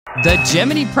The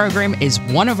Gemini program is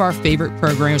one of our favorite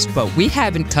programs, but we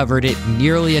haven't covered it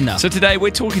nearly enough. So today we're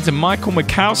talking to Michael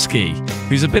Mackowski,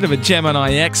 who's a bit of a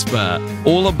Gemini expert,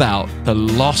 all about the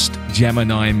lost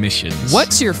Gemini missions.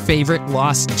 What's your favorite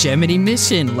lost Gemini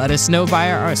mission? Let us know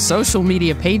via our social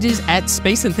media pages at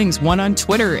Space and Things 1 on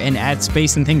Twitter and at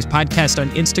Space and Things Podcast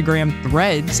on Instagram,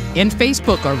 Threads, and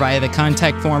Facebook, or via the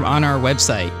contact form on our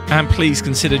website. And please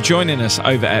consider joining us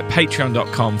over at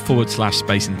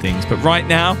patreon.com/Space and Things. But right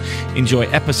now, enjoy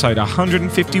episode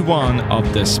 151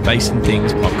 of the Space and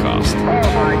Things podcast. Oh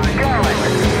my God!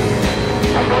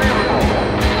 Unbelievable!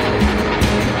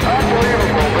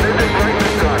 Unbelievable, but isn't it great to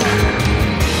done?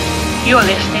 You are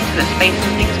listening to the Space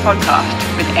and Things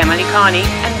podcast with Emily Carney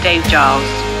and Dave Giles.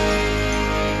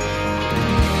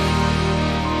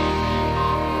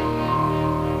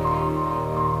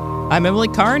 I'm Emily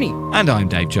Carney. And I'm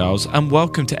Dave Giles, and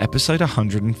welcome to episode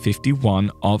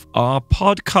 151 of our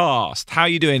podcast. How are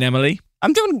you doing, Emily?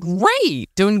 I'm doing great.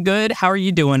 Doing good. How are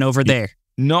you doing over there?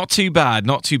 Not too bad,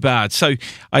 not too bad. So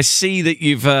I see that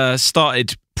you've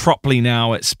started properly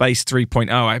now at Space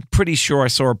 3.0. I'm pretty sure I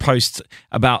saw a post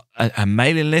about a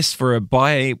mailing list for a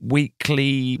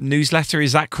bi-weekly newsletter.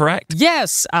 Is that correct?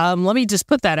 Yes. Let me just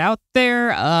put that out there.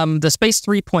 The Space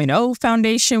 3.0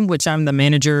 Foundation, which I'm the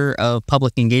manager of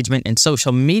public engagement and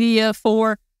social media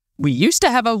for, we used to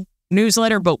have a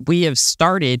newsletter, but we have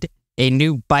started a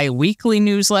new bi-weekly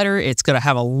newsletter. It's going to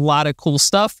have a lot of cool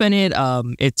stuff in it.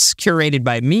 It's curated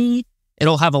by me.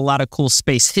 It'll have a lot of cool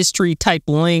space history type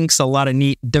links, a lot of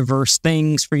neat, diverse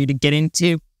things for you to get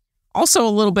into. Also, a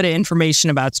little bit of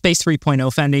information about Space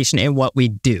 3.0 Foundation and what we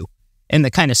do and the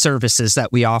kind of services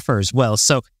that we offer as well.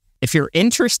 So if you're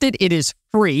interested, it is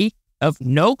free, of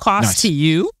no cost to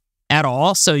you at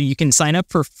all. So you can sign up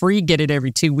for free, get it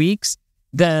every 2 weeks.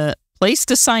 The place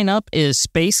to sign up is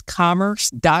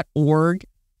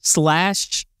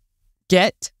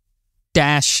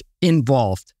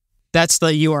spacecommerce.org/get-involved. That's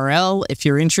the URL if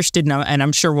you're interested, and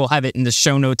I'm sure we'll have it in the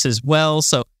show notes as well.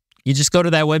 So you just go to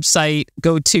that website,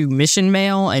 go to Mission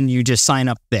Mail, and you just sign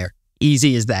up there.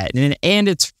 Easy as that. And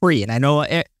it's free. And I know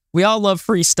we all love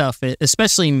free stuff,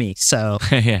 especially me. So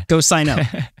Yeah. Go sign up.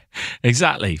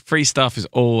 Exactly. Free stuff is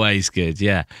always good,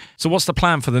 yeah. So what's the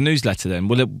plan for the newsletter then?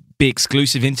 Will it be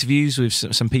exclusive interviews with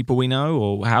some people we know,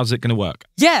 or how's it going to work?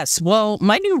 Yes. Well,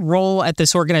 my new role at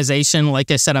this organization,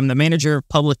 like I said, I'm the manager of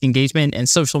public engagement and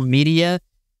social media.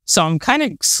 So I'm kind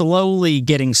of slowly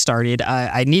getting started.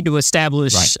 I need to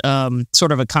establish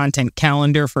sort of a content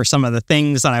calendar for some of the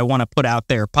things that I want to put out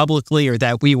there publicly, or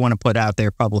that we want to put out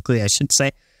there publicly, I should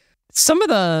say. Some of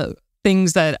the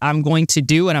things that I'm going to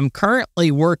do and I'm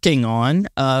currently working on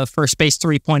for Space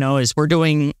 3.0 is we're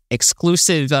doing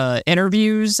exclusive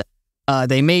interviews.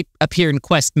 They may appear in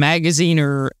Quest magazine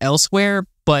or elsewhere,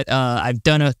 but I've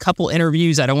done a couple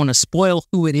interviews. I don't want to spoil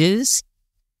who it is,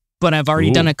 but I've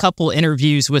already done a couple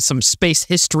interviews with some space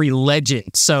history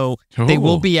legends. So they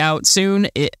will be out soon.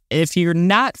 If you're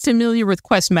not familiar with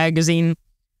Quest magazine,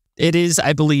 it is,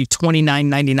 I believe,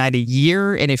 $29.99 a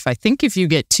year. And if you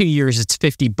get 2 years, it's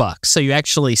 $50. So you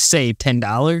actually save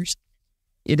 $10.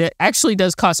 It actually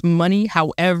does cost money.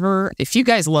 However, if you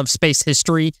guys love space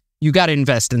history, you got to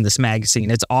invest in this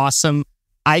magazine. It's awesome.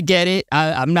 I get it.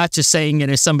 I'm not just saying it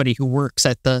as somebody who works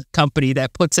at the company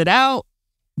that puts it out,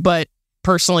 but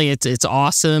personally, it's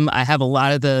awesome. I have a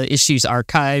lot of the issues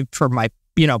archived for my,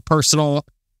 personal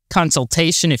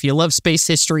consultation. If you love space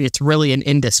history, it's really an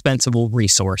indispensable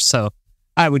resource. So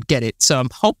I would get it. So I'm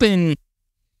hoping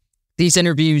these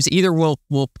interviews, either we'll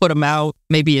put them out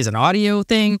maybe as an audio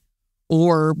thing,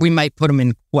 or we might put them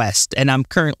in Quest. And I'm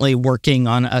currently working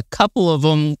on a couple of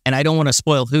them, and I don't want to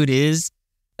spoil who it is,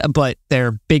 but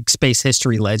they're big space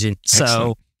history legends.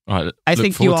 So right, I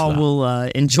think you all will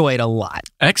enjoy it a lot.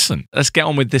 Excellent. Let's get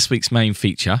on with this week's main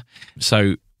feature.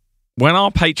 So when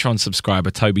our Patreon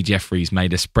subscriber, Toby Jeffries,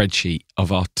 made a spreadsheet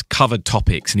of our covered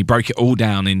topics, and he broke it all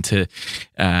down into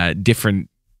different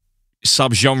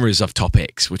subgenres of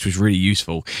topics, which was really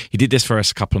useful. He did this for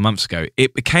us a couple of months ago.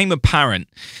 It became apparent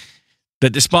that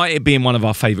despite it being one of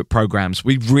our favorite programs,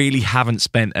 we really haven't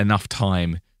spent enough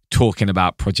time talking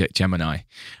about Project Gemini.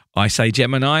 I say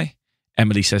Gemini,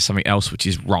 Emily says something else, which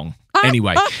is wrong.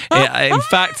 Anyway, in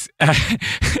fact,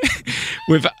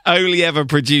 we've only ever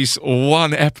produced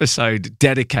one episode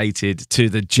dedicated to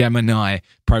the Gemini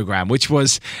program, which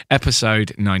was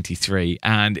episode 93.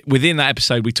 And within that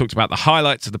episode, we talked about the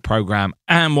highlights of the program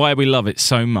and why we love it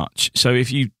so much. So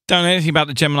if you don't know anything about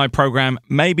the Gemini program,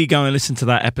 maybe go and listen to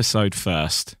that episode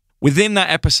first. Within that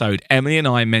episode, Emily and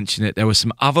I mentioned that there were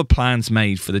some other plans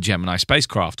made for the Gemini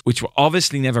spacecraft, which were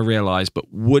obviously never realized,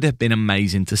 but would have been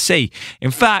amazing to see. In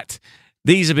fact,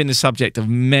 These have been the subject of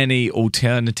many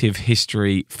alternative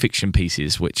history fiction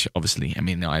pieces, which obviously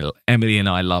Emily and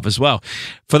I love as well.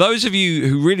 For those of you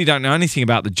who really don't know anything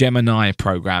about the Gemini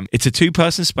program, it's a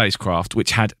two-person spacecraft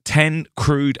which had 10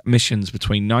 crewed missions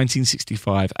between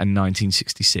 1965 and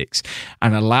 1966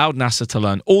 and allowed NASA to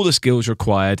learn all the skills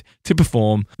required to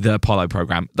perform the Apollo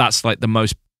program. That's like the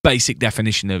most basic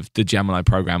definition of the Gemini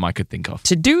program I could think of.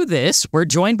 To do this, we're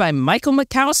joined by Michael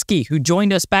Mackowski, who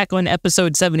joined us back on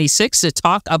episode 76 to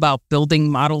talk about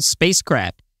building model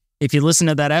spacecraft. If you listen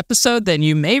to that episode, then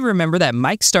you may remember that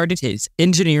Mike started his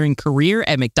engineering career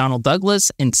at McDonnell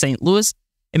Douglas in St. Louis.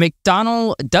 And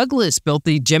McDonnell Douglas built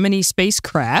the Gemini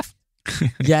spacecraft.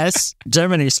 Yes,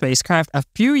 Gemini spacecraft a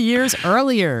few years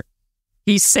earlier.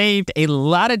 He saved a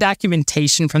lot of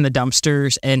documentation from the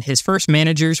dumpsters, and his first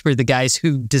managers were the guys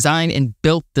who designed and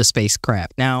built the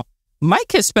spacecraft. Now,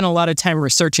 Mike has spent a lot of time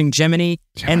researching Gemini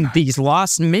and these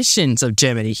lost missions of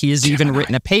Gemini. He has even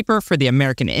written a paper for the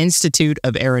American Institute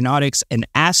of Aeronautics and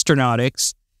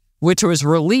Astronautics, which was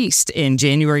released in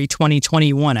January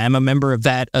 2021. I'm a member of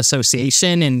that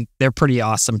association, and they're pretty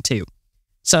awesome too.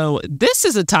 So this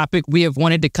is a topic we have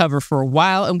wanted to cover for a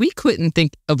while, and we couldn't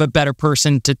think of a better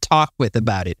person to talk with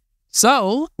about it.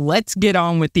 So let's get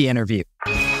on with the interview.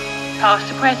 Past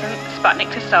to present,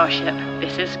 Sputnik to Starship.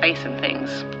 This is Space and Things.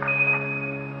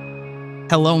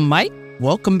 Hello, Mike.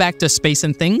 Welcome back to Space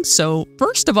and Things. So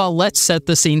first of all, let's set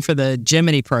the scene for the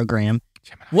Gemini program.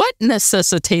 What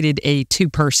necessitated a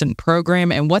two-person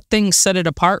program, and what things set it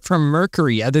apart from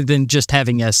Mercury other than just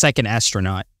having a second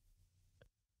astronaut?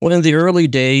 Well, in the early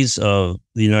days of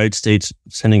the United States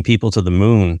sending people to the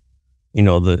moon,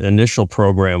 the initial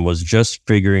program was just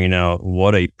figuring out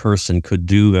what a person could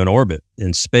do in orbit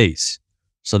in space.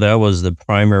 So that was the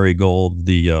primary goal of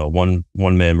the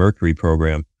one-man Mercury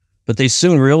program. But they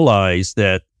soon realized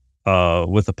that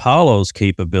with Apollo's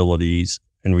capabilities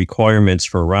and requirements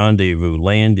for rendezvous,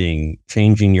 landing,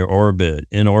 changing your orbit,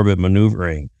 in-orbit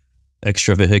maneuvering,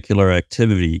 extravehicular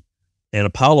activity, and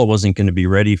Apollo wasn't going to be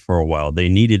ready for a while. They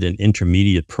needed an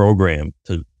intermediate program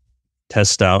to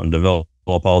test out and develop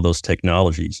all those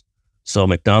technologies. So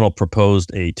McDonnell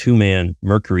proposed a two-man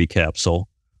Mercury capsule,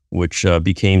 which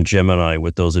became Gemini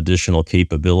with those additional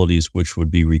capabilities, which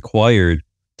would be required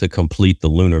to complete the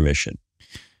lunar mission.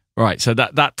 Right. So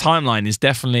that timeline is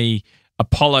definitely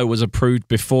Apollo was approved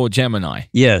before Gemini.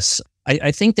 Yes.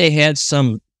 I think they had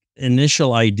some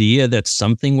initial idea that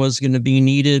something was going to be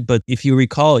needed, but if you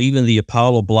recall, even the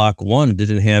Apollo Block 1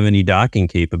 didn't have any docking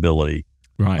capability.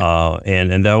 Right.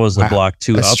 And that was the Block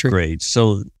 2 upgrade. True.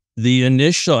 So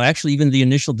even the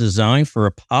initial design for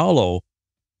Apollo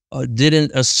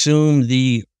didn't assume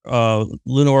the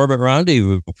lunar orbit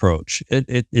rendezvous approach.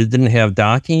 It didn't have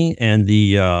docking, and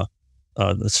the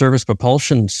service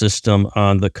propulsion system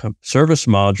on the service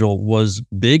module was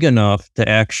big enough to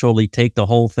actually take the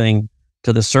whole thing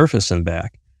to the surface and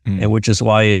back, and which is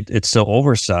why it's so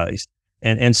oversized.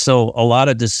 And so a lot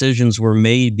of decisions were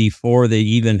made before they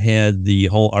even had the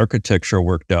whole architecture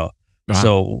worked out. Right.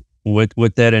 So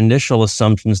with that initial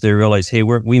assumptions, they realized, hey,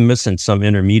 we missing some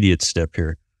intermediate step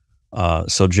here.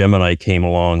 So Gemini came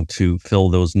along to fill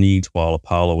those needs while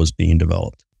Apollo was being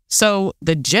developed. So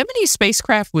the Gemini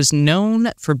spacecraft was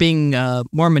known for being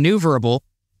more maneuverable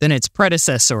than its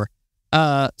predecessor.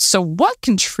 So what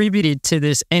contributed to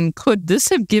this, and could this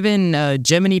have given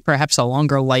Gemini perhaps a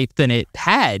longer life than it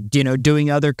had,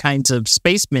 doing other kinds of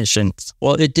space missions?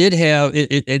 Well, it did have,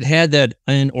 it had that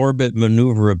in-orbit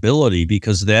maneuverability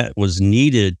because that was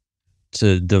needed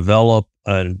to develop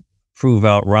and prove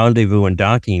out rendezvous and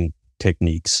docking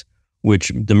techniques, which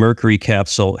the Mercury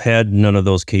capsule had none of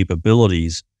those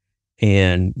capabilities.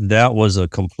 And that was a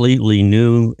completely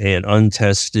new and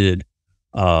untested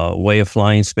way of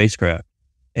flying spacecraft.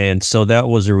 And so that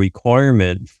was a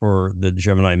requirement for the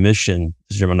Gemini mission,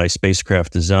 Gemini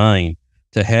spacecraft design,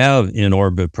 to have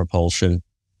in-orbit propulsion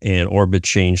and orbit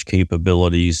change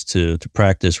capabilities to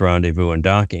practice rendezvous and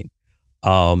docking.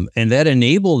 And that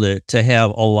enabled it to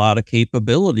have a lot of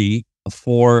capability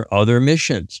for other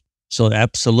missions. So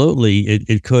absolutely,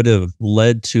 it could have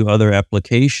led to other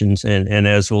applications. And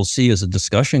as we'll see as the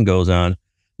discussion goes on,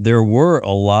 there were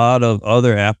a lot of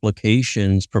other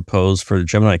applications proposed for the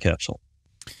Gemini capsule.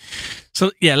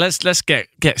 So yeah, let's get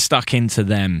stuck into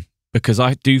them, because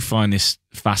I do find this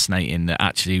fascinating that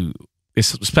actually this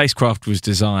spacecraft was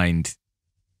designed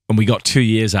and we got 2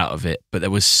 years out of it, but there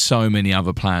was so many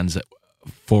other plans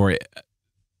for it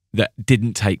that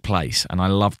didn't take place, and I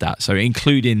love that. So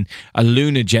including a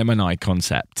lunar Gemini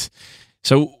concept.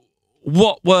 So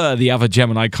what were the other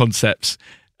Gemini concepts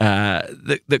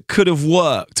that could have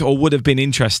worked or would have been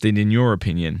interesting in your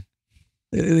opinion?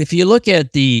 If you look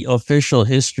at the official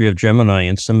history of Gemini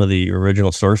and some of the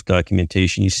original source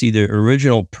documentation, you see the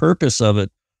original purpose of it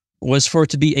was for it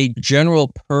to be a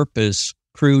general purpose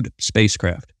crewed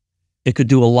spacecraft. It could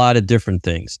do a lot of different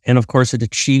things. And of course, it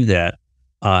achieved that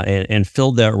and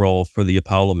filled that role for the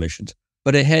Apollo missions.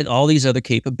 But it had all these other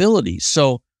capabilities.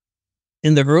 So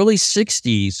in the early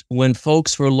 60s, when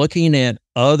folks were looking at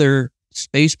other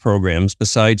space programs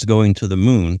besides going to the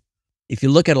moon, if you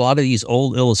look at a lot of these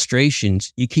old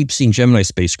illustrations, you keep seeing Gemini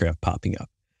spacecraft popping up.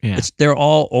 Yeah. They're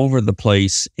all over the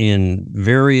place in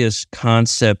various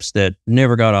concepts that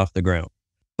never got off the ground.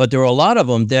 But there were a lot of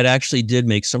them that actually did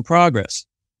make some progress.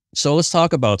 So let's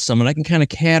talk about some, and I can kind of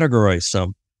categorize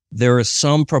some. There are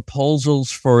some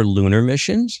proposals for lunar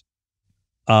missions.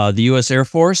 The U.S. Air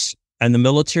Force and the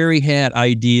military had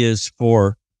ideas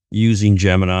for using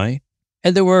Gemini.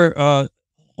 And there were a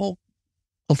whole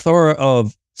plethora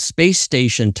of space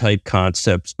station type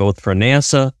concepts, both for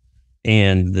NASA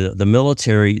and the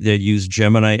military, that use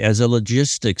Gemini as a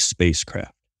logistics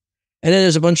spacecraft. And then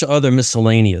there's a bunch of other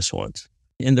miscellaneous ones.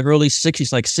 In the early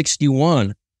 60s, like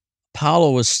 61,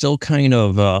 Apollo was still kind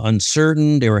of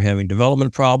uncertain. They were having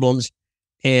development problems,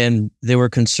 and they were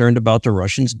concerned about the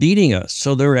Russians beating us.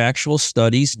 So there were actual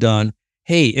studies done.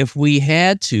 Hey, if we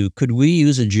had to, could we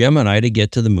use a Gemini to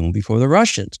get to the moon before the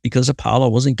Russians? Because Apollo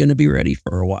wasn't going to be ready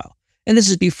for a while. And this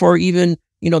is before even,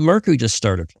 Mercury just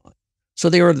started flying. So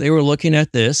they were looking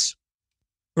at this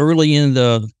early in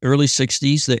the early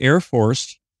 60s, the Air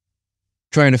Force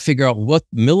trying to figure out what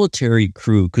military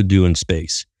crew could do in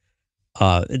space.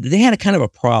 They had a kind of a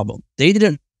problem. They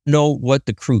didn't know what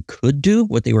the crew could do,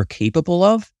 what they were capable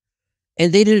of,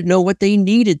 and they didn't know what they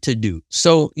needed to do.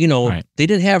 So, Right. They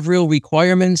didn't have real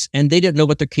requirements, and they didn't know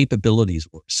what their capabilities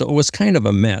were. So it was kind of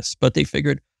a mess. But they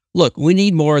figured, look, we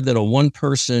need more than a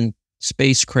one-person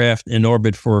spacecraft in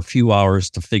orbit for a few hours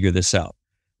to figure this out.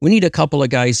 We need a couple of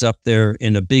guys up there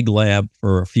in a big lab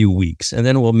for a few weeks, and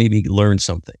then we'll maybe learn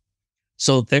something.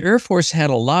 So the Air Force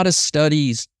had a lot of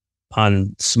studies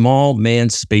on small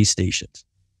manned space stations.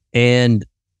 And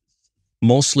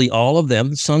mostly all of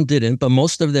them, some didn't, but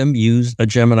most of them used a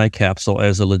Gemini capsule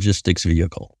as a logistics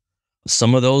vehicle.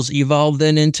 Some of those evolved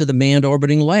then into the Manned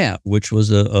Orbiting Lab, which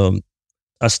was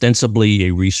ostensibly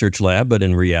a research lab, but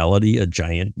in reality, a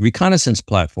giant reconnaissance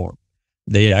platform.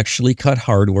 They actually cut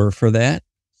hardware for that,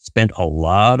 spent a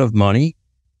lot of money.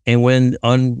 And when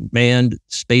unmanned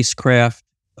spacecraft,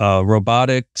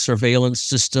 robotic surveillance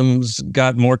systems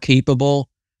got more capable,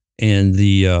 and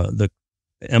the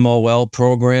MOL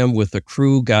program with the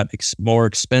crew got more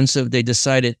expensive, they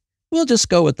decided we'll just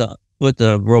go with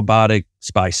the robotic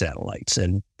spy satellites,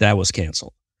 and that was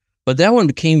canceled. But that one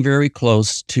came very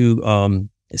close to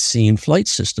seeing flight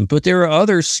system. But there are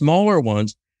other smaller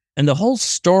ones, and the whole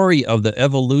story of the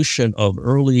evolution of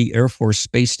early Air Force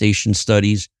space station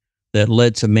studies that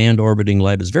led to Manned Orbiting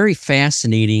Lab is very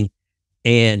fascinating,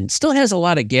 and still has a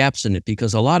lot of gaps in it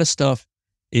because a lot of stuff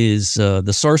is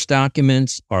the source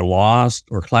documents are lost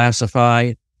or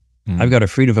classified. I've got a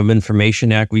Freedom of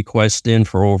Information Act request in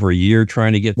for over a year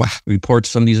trying to get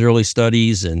reports from these early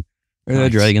studies, and they're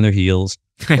dragging their heels.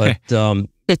 But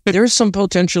there's some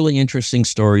potentially interesting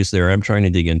stories there. I'm trying to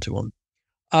dig into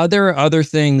them. There are other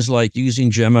things like using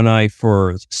Gemini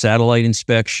for satellite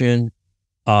inspection.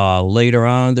 Later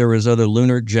on, there was other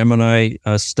lunar Gemini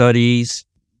studies.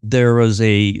 There was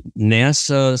a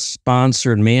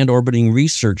NASA-sponsored manned orbiting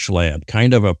research lab,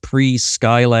 kind of a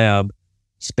pre-Skylab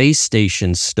space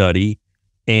station study,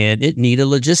 and it needed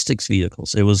logistics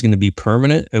vehicles. It was going to be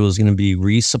permanent. It was going to be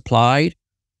resupplied.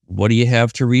 What do you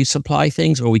have to resupply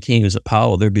things? Oh, we can't use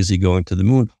Apollo. They're busy going to the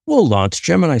moon. We'll launch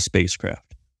Gemini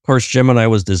spacecraft. Of course, Gemini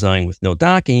was designed with no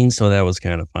docking, so that was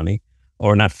kind of funny.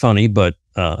 Or not funny, but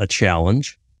a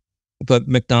challenge. But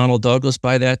McDonnell Douglas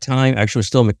by that time, actually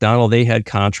still McDonnell, they had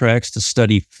contracts to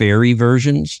study ferry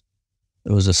versions.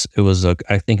 I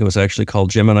think it was actually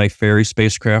called Gemini Ferry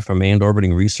Spacecraft, a Manned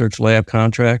Orbiting Research Lab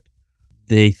contract.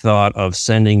 They thought of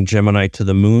sending Gemini to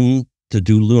the moon to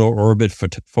do lunar orbit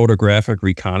photographic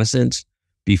reconnaissance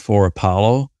before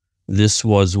Apollo. This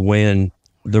was when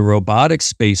the robotic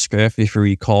spacecraft, if you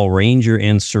recall, Ranger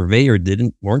and Surveyor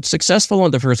weren't successful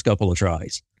on the first couple of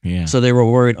tries. Yeah. So they were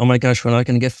worried, oh my gosh, we're not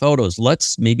going to get photos.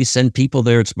 Let's maybe send people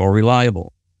there. It's more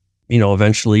reliable.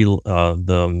 Eventually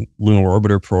the Lunar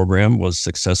Orbiter program was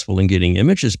successful in getting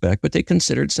images back, but they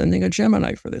considered sending a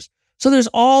Gemini for this. So there's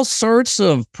all sorts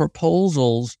of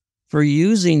proposals for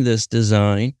using this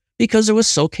design because it was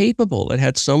so capable. It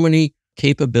had so many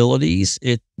capabilities.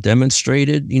 It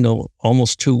demonstrated,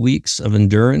 almost 2 weeks of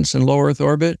endurance in low Earth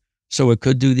orbit. So it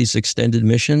could do these extended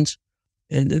missions.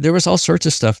 And there was all sorts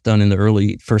of stuff done in the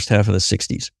early first half of the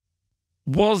 60s.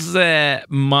 Was there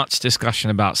much discussion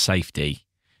about safety?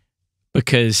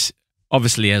 Because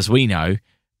obviously, as we know,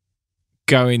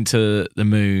 going to the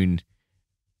moon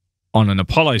on an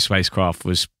Apollo spacecraft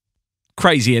was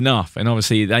crazy enough. And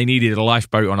obviously, they needed a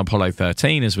lifeboat on Apollo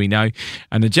 13, as we know.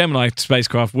 And the Gemini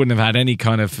spacecraft wouldn't have had any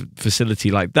kind of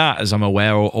facility like that, as I'm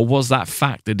aware. Or was that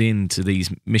factored into these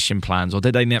mission plans? Or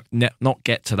did they not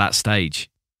get to that stage?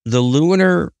 The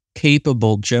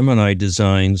lunar-capable Gemini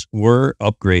designs were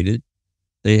upgraded.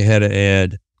 They had to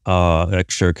add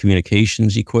extra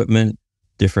communications equipment,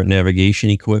 different navigation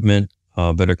equipment,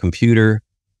 better computer.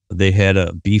 They had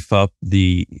to beef up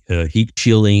the heat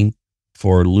shielding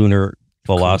for lunar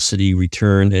velocity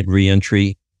return and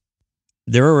reentry.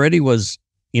 There already was,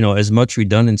 as much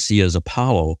redundancy as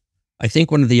Apollo. I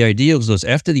think one of the ideas was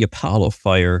after the Apollo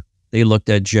fire, they looked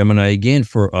at Gemini again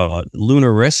for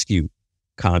lunar rescue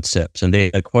concepts, and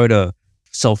they had quite a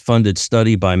self-funded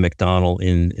study by McDonnell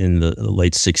in the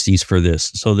late 60s for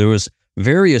this. So there was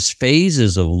various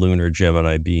phases of lunar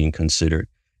Gemini being considered.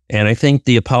 And I think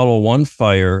the Apollo 1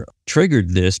 fire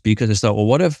triggered this because they thought, well,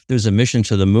 what if there's a mission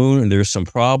to the moon and there's some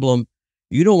problem?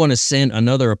 You don't want to send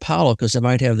another Apollo because it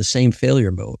might have the same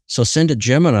failure mode. So send a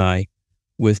Gemini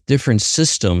with different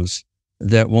systems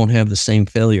that won't have the same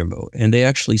failure mode. And they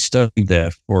actually studied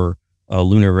that for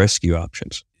lunar rescue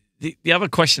options. The other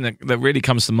question that really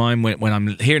comes to mind when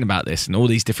I'm hearing about this and all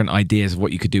these different ideas of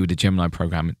what you could do with the Gemini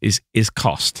program is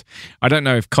cost. I don't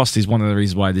know if cost is one of the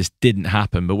reasons why this didn't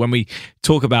happen, but when we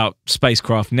talk about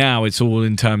spacecraft now, it's all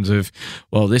in terms of,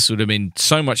 well, this would have been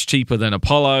so much cheaper than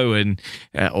Apollo and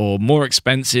or more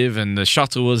expensive, and the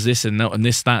shuttle was this and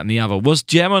this, that, and the other. Was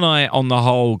Gemini on the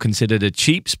whole considered a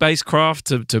cheap spacecraft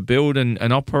to build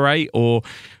and operate, or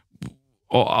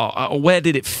where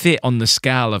did it fit on the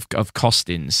scale of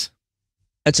costings?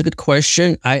 That's a good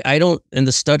question. I don't, in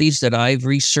the studies that I've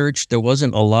researched, there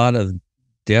wasn't a lot of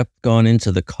depth gone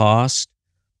into the cost.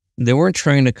 They weren't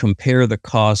trying to compare the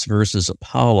cost versus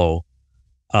Apollo.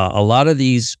 A lot of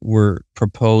these were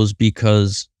proposed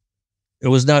because it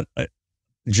was not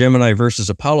Gemini versus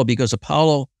Apollo, because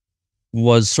Apollo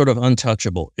was sort of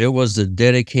untouchable. It was the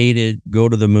dedicated, go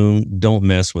to the moon, don't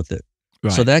mess with it.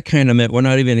 Right. So that kind of meant we're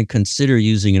not even going to consider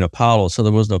using an Apollo, so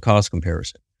there was no cost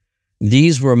comparison.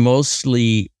 These were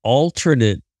mostly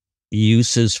alternate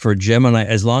uses for Gemini.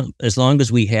 As long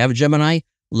as we have Gemini,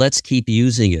 let's keep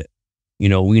using it.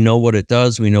 We know what it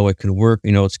does. We know it can work.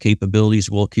 We know its capabilities.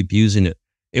 We'll keep using it.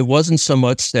 It wasn't so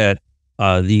much that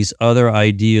these other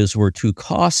ideas were too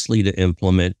costly to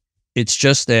implement. It's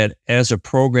just that as a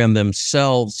program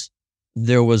themselves,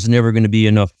 there was never going to be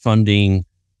enough funding,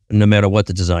 no matter what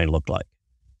the design looked like.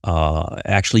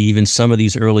 Actually, even some of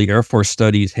these early Air Force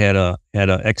studies had a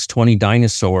X-20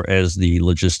 Dinosaur as the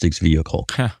logistics vehicle.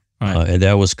 Right. And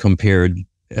that was compared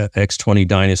X-20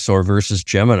 Dinosaur versus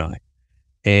Gemini.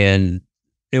 And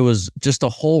it was just a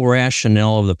whole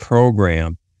rationale of the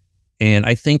program. And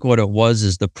I think what it was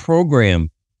is the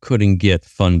program couldn't get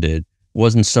funded. It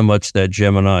wasn't so much that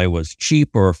Gemini was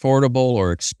cheap or affordable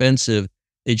or expensive.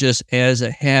 It just, as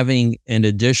having an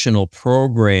additional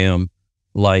program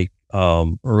like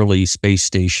early space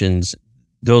stations,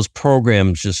 those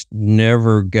programs just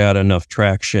never got enough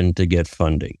traction to get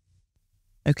funding.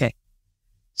 Okay.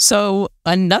 So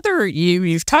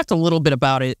you've talked a little bit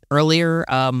about it earlier.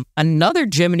 Another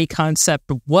Gemini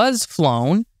concept was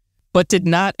flown, but did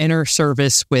not enter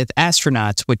service with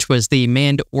astronauts, which was the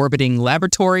manned orbiting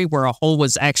laboratory, where a hole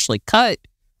was actually cut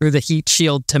through the heat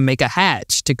shield to make a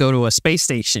hatch to go to a space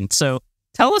station. So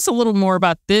tell us a little more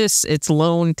about this, its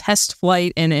lone test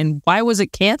flight, and why was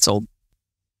it canceled?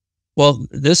 Well,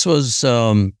 this was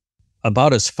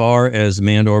about as far as the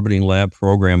manned orbiting lab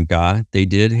program got. They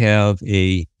did have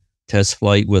a test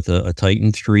flight with a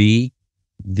Titan III.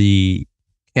 The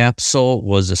capsule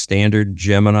was a standard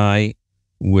Gemini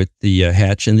with the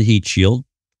hatch and the heat shield.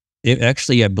 It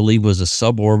actually, I believe, was a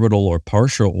suborbital or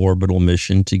partial orbital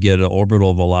mission to get an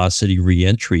orbital velocity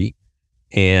reentry,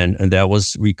 and that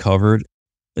was recovered.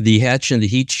 The hatch and the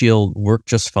heat shield worked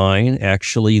just fine.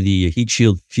 Actually, the heat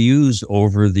shield fused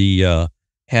over the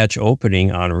hatch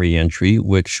opening on reentry,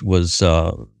 which was,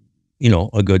 a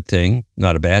good thing,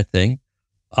 not a bad thing.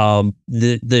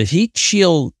 The heat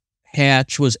shield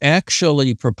hatch was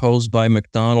actually proposed by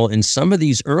McDonnell in some of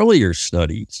these earlier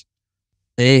studies.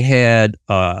 They had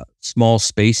small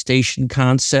space station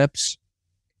concepts,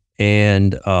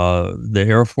 and the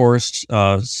Air Force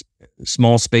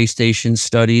small space station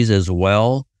studies as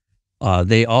well.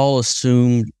 They all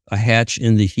assumed a hatch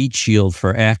in the heat shield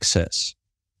for access.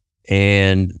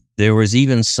 And there was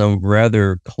even some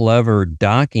rather clever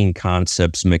docking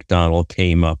concepts McDonnell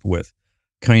came up with,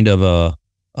 kind of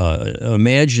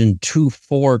Imagine two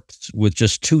forks with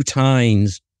just two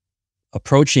tines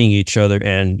approaching each other,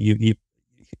 and you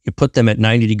put them at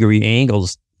 90-degree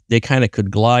angles. They kind of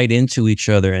could glide into each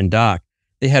other and dock.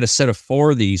 They had a set of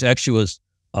four of these. Actually, it was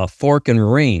a fork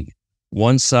and ring.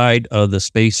 One side of the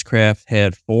spacecraft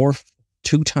had four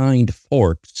two-tined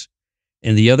forks,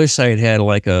 and the other side had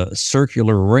like a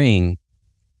circular ring.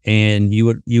 And you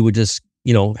would just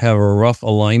have a rough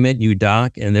alignment. You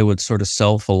dock, and they would sort of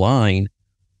self-align,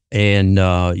 and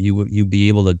you'd be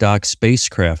able to dock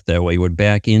spacecraft that way. You would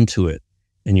back into it,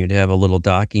 and you'd have a little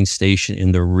docking station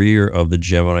in the rear of the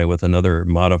Gemini with another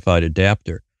modified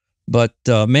adapter. But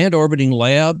Manned Orbiting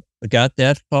Lab got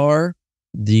that far.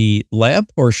 The lab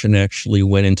portion actually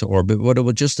went into orbit, but it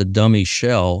was just a dummy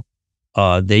shell.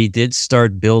 They did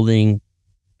start building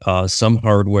some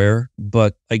hardware,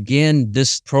 but again,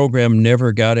 this program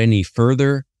never got any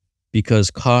further because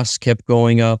costs kept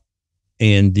going up,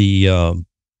 and the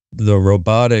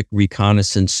robotic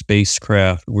reconnaissance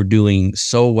spacecraft were doing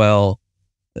so well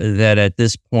that at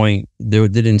this point there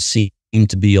didn't seem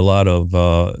to be a lot of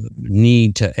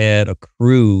need to add a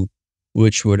crew,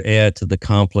 which would add to the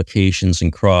complications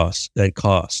and that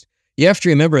cost. You have to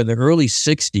remember in the early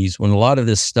 60s, when a lot of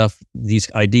this stuff,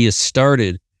 these ideas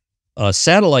started,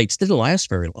 satellites didn't last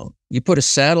very long. You put a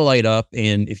satellite up,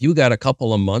 and if you got a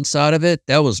couple of months out of it,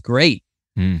 that was great.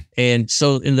 And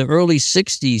so in the early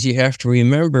 60s, you have to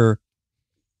remember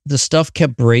the stuff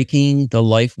kept breaking. The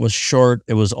life was short.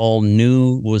 It was all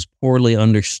new, was poorly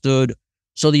understood.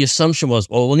 So the assumption was,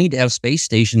 well, we'll need to have space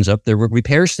stations up there,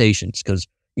 repair stations, because,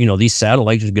 these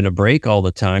satellites are going to break all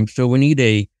the time. So we need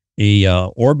a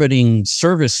orbiting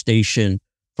service station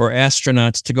for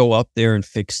astronauts to go up there and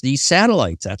fix these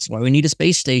satellites. That's why we need a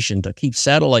space station to keep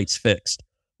satellites fixed.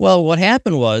 Well, what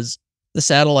happened was the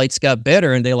satellites got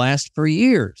better and they last for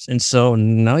years. And so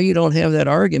now you don't have that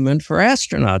argument for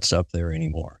astronauts up there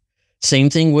anymore. Same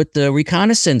thing with the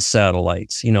reconnaissance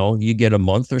satellites. You get a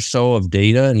month or so of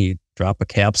data and you drop a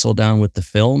capsule down with the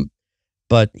film,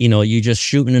 but you're just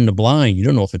shooting in the blind. You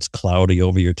don't know if it's cloudy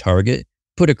over your target.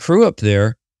 Put a crew up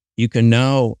there, you can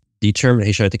now determine,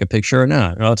 hey, should I take a picture or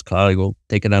not? Oh, it's cloudy. We'll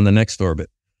take it on the next orbit.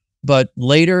 But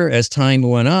later, as time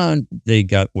went on, they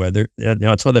got weather.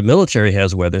 That's why the military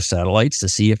has weather satellites to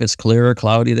see if it's clear or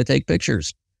cloudy to take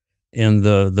pictures. And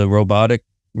the robotic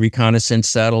reconnaissance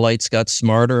satellites got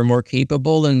smarter and more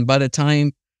capable. And by the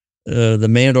time the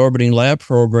Manned Orbiting Lab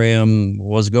program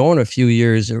was going a few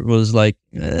years, it was like,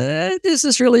 is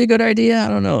this really a good idea? I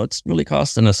don't know. It's really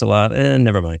costing us a lot.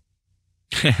 Never mind.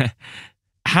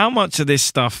 How much of this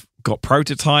stuff got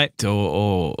prototyped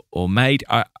or made?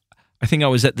 I think I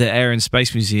was at the Air and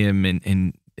Space Museum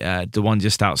in the one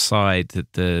just outside,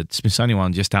 the Smithsonian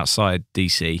one just outside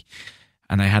DC,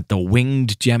 and they had the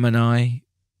winged Gemini,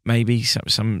 maybe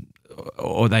some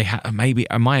or they had maybe.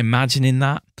 Am I imagining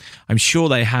that? I'm sure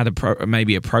they had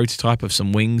maybe a prototype of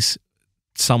some wings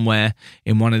somewhere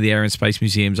in one of the Air and Space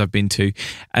Museums I've been to,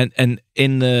 and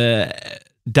in the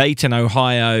Dayton,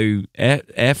 Ohio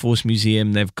Air Force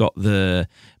Museum, they've got the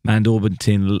Manned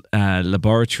Orbiting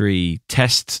Laboratory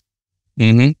test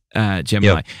Gemini.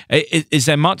 Yep. Is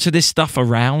there much of this stuff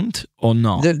around or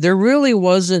not? There really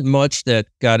wasn't much that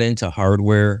got into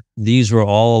hardware. These were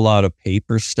all a lot of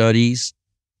paper studies.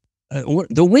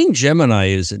 The winged Gemini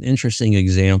is an interesting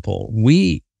example.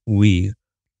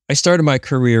 I started my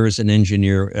career as an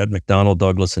engineer at McDonnell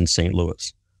Douglas in St.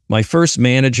 Louis. My first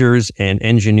managers and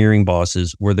engineering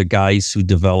bosses were the guys who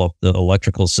developed the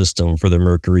electrical system for the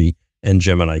Mercury and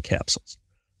Gemini capsules.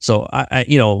 So I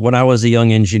when I was a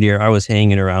young engineer, I was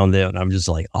hanging around there and I'm just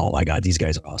like, oh my God, these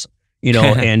guys are awesome.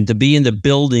 And to be in the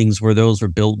buildings where those were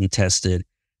built and tested,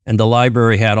 and the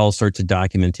library had all sorts of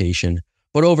documentation.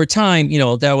 But over time,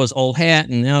 that was old hat,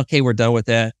 and okay, we're done with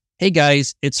that. Hey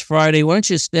guys, it's Friday. Why don't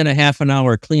you spend a half an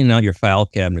hour cleaning out your file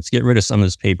cabinets? Get rid of some of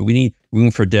this paper. We need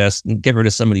room for desks, and get rid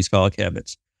of some of these file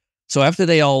cabinets. So after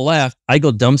they all left, I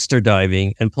go dumpster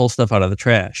diving and pull stuff out of the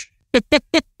trash.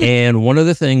 And one of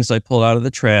the things I pulled out of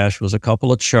the trash was a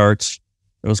couple of charts.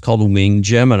 It was called Winged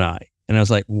Gemini. And I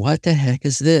was like, what the heck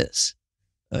is this?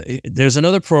 There's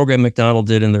another program McDonnell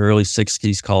did in the early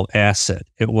 60s called Asset.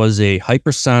 It was a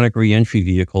hypersonic reentry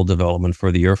vehicle development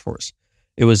for the Air Force.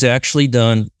 It was actually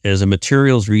done as a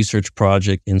materials research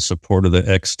project in support of the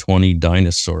X-20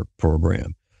 dinosaur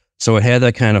program. So it had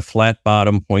that kind of flat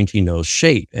bottom, pointy nose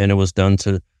shape, and it was done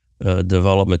to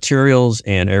develop materials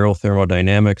and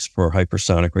aerothermodynamics for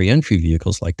hypersonic reentry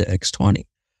vehicles like the X-20.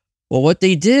 Well, what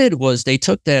they did was they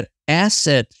took that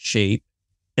Asset shape,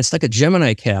 it's like a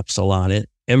Gemini capsule on it,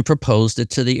 and proposed it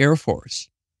to the Air Force.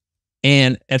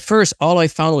 And at first, all I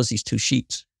found was these two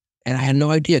sheets. And I had no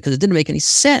idea because it didn't make any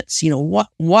sense.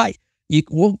 Why?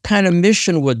 What kind of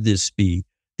mission would this be?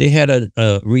 They had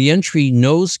a reentry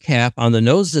nose cap on the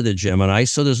nose of the Gemini,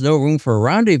 so there's no room for a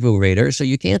rendezvous radar, so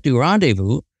you can't do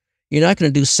rendezvous. You're not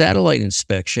going to do satellite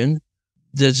inspection.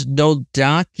 There's no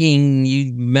docking.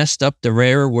 You messed up the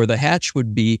rear where the hatch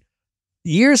would be.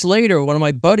 Years later, one of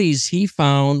my buddies, he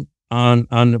found on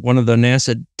one of the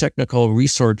NASA Technical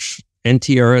Research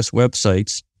NTRS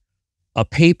websites a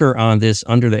paper on this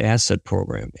under the asset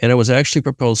program. And it was actually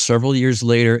proposed several years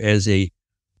later as a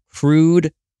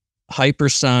crewed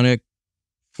hypersonic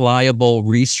flyable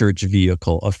research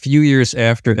vehicle a few years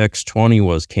after X-20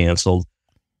 was canceled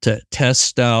to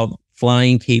test out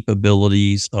flying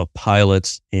capabilities of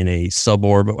pilots in a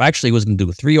suborbit. Actually, it was going to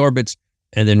do 3 orbits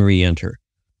and then re-enter.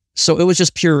 So it was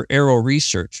just pure aero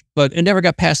research, but it never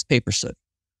got past paper study.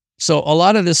 So a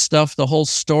lot of this stuff, the whole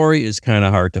story is kind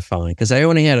of hard to find because I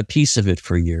only had a piece of it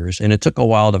for years and it took a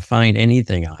while to find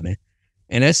anything on it.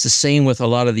 And that's the same with a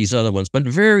lot of these other ones, but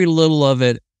very little of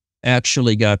it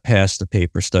actually got past the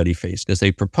paper study phase because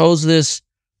they proposed this.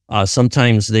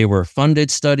 Sometimes they were funded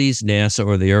studies. NASA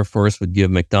or the Air Force would give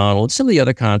McDonnell and some of the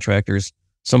other contractors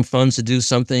some funds to do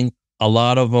something. A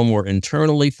lot of them were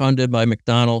internally funded by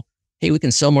McDonnell. Hey, we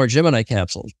can sell more Gemini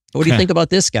capsules. What do you think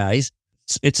about this, guys?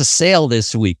 It's a sale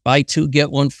this week. Buy 2,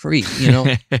 get 1 free,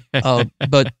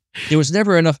 But there was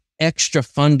never enough extra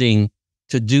funding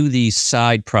to do these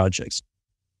side projects.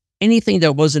 Anything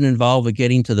that wasn't involved with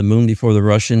getting to the moon before the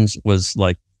Russians was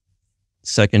like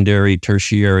secondary,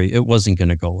 tertiary. It wasn't going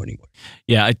to go anywhere.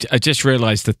 Yeah, I just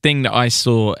realized the thing that I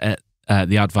saw at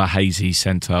the Advar Hazy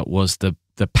Center was the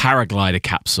paraglider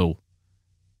capsule.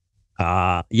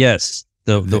 Yes.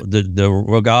 The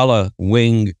Rogala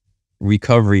wing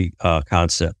recovery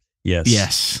concept.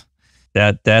 Yes.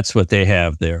 That's what they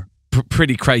have there.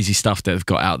 Pretty crazy stuff that they've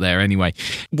got out there anyway.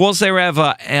 Was there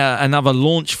ever another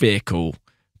launch vehicle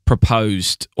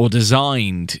proposed or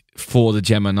designed for the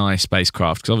Gemini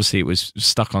spacecraft? Because obviously it was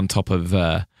stuck on top of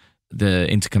the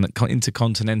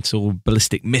intercontinental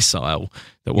ballistic missile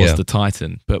that was the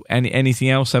Titan. But anything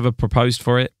else ever proposed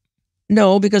for it?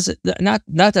 No, because not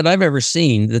that I've ever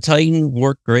seen. The Titan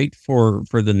worked great for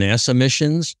the NASA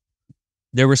missions.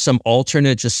 There were some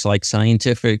alternate, just like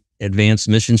scientific advanced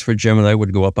missions for Gemini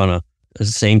would go up on the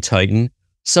same Titan.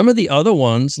 Some of the other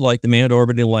ones, like the Manned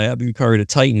Orbiting Lab, required a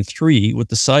Titan 3 with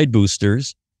the side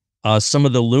boosters. Some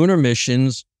of the lunar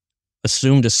missions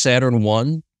assumed a Saturn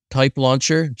 1 type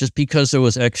launcher just because there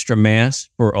was extra mass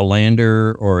for a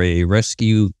lander or a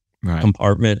rescue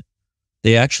compartment.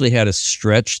 They actually had to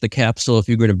stretch the capsule. If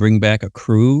you're going to bring back a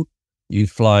crew, you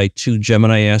fly 2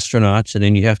 Gemini astronauts, and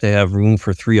then you have to have room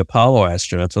for 3 Apollo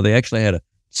astronauts. So they actually had a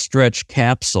stretch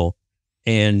capsule.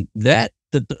 And that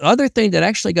the other thing that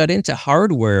actually got into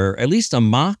hardware, at least a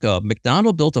mock-up,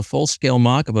 McDonnell built a full-scale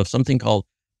mock-up of something called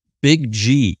Big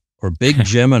G or Big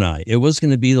Gemini. It was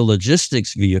going to be the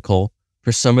logistics vehicle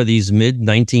for some of these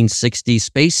mid-1960s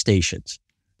space stations.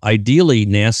 Ideally,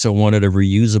 NASA wanted a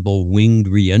reusable winged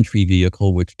reentry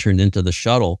vehicle, which turned into the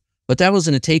shuttle. But that was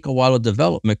going to take a while to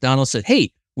develop. McDonnell said,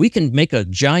 hey, we can make a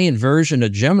giant version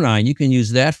of Gemini, and you can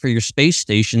use that for your space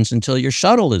stations until your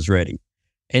shuttle is ready.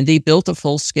 And they built a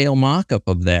full-scale mock-up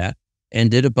of that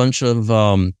and did a bunch of,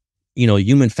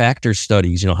 human factor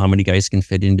studies. How many guys can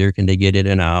fit in there? Can they get in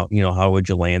and out? How would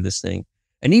you land this thing?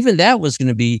 And even that was going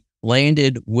to be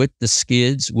landed with the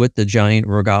skids, with the giant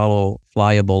Rogallo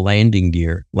flyable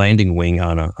landing wing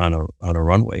on a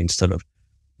runway instead of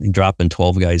dropping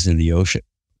 12 guys in the ocean.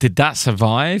 Did that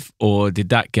survive, or did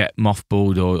that get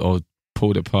mothballed or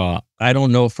pulled apart? I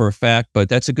don't know for a fact, but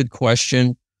that's a good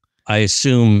question. I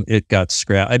assume it got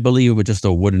scrapped. I believe it was just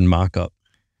a wooden mock-up,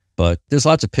 but there's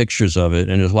lots of pictures of it,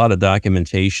 and there's a lot of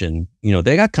documentation.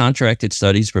 They got contracted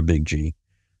studies for Big G,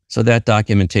 so that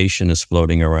documentation is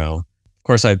floating around. Of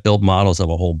course, I've built models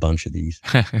of a whole bunch of these.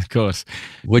 Of course.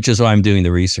 Which is why I'm doing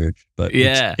the research. But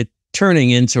it's turning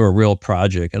into a real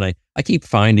project, and I keep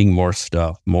finding more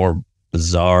stuff, more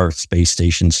bizarre space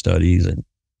station studies and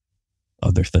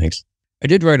other things. I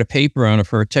did write a paper on it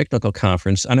for a technical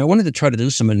conference, and I wanted to try to do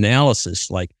some analysis,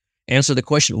 like answer the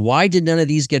question, why did none of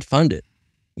these get funded?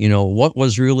 What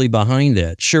was really behind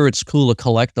that? Sure, it's cool to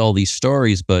collect all these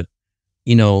stories, but,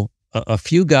 a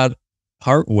few got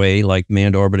partway, like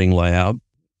Manned Orbiting Lab.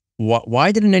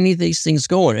 Why didn't any of these things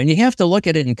go on? And you have to look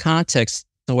at it in context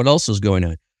to what else is going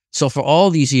on. So for all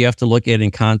these, you have to look at it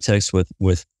in context with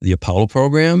the Apollo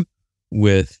program,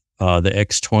 with the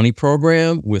X-20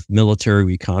 program, with military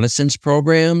reconnaissance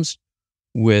programs,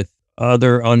 with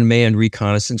other unmanned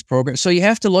reconnaissance programs. So you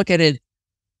have to look at it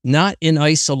not in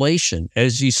isolation.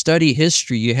 As you study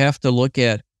history, you have to look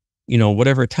at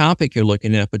whatever topic you're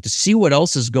looking at, but to see what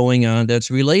else is going on that's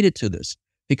related to this.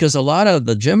 Because a lot of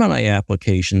the Gemini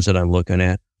applications that I'm looking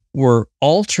at were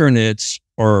alternates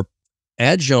or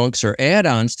adjuncts or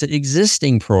add-ons to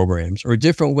existing programs or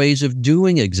different ways of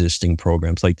doing existing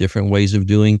programs, like different ways of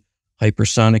doing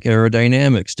hypersonic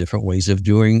aerodynamics, different ways of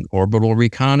doing orbital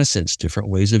reconnaissance, different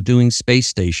ways of doing space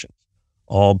stations,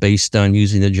 all based on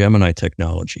using the Gemini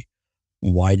technology.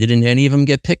 Why didn't any of them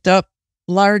get picked up?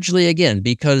 Largely, again,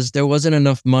 because there wasn't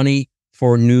enough money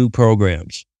for new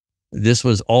programs. This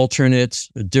was alternates,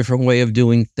 a different way of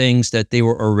doing things that they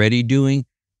were already doing.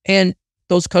 And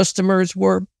those customers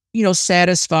were,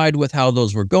 satisfied with how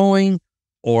those were going.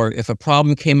 Or if a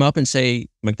problem came up and say,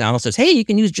 McDonald's says, hey, you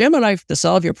can use Gemini to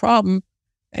solve your problem.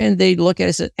 And they look at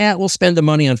it and say, we'll spend the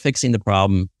money on fixing the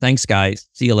problem. Thanks, guys.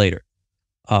 See you later.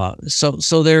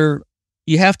 So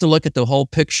you have to look at the whole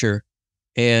picture.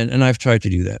 And I've tried to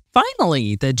do that.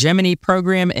 Finally, the Gemini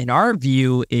program, in our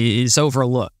view, is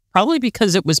overlooked, probably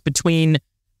because it was between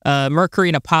Mercury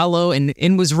and Apollo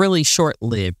and was really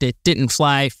short-lived. It didn't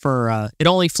fly it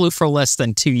only flew for less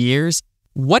than 2 years.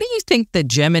 What do you think the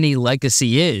Gemini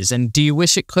legacy is? And do you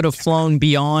wish it could have flown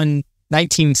beyond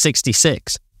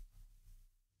 1966?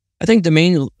 I think the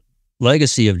main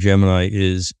legacy of Gemini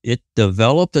is it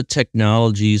developed the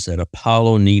technologies that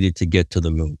Apollo needed to get to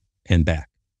the moon and back.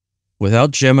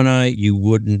 Without Gemini, you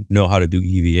wouldn't know how to do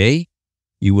EVA.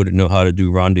 You wouldn't know how to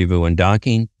do rendezvous and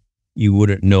docking. You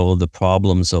wouldn't know the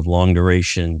problems of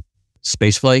long-duration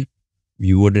spaceflight.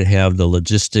 You wouldn't have the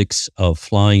logistics of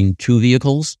flying two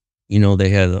vehicles. They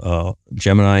had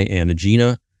Gemini and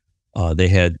Agena. They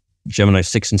had Gemini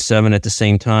 6 and 7 at the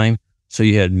same time. So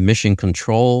you had mission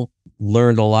control,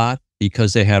 learned a lot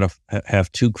because they had to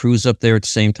have two crews up there at the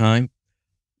same time.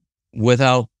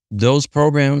 Without those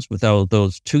programs, without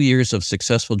those 2 years of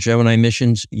successful Gemini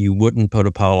missions, you wouldn't put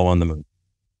Apollo on the moon.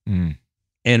 Mm.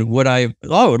 And I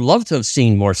would love to have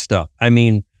seen more stuff. I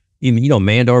mean, even,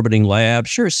 manned orbiting lab,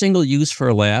 sure, single use for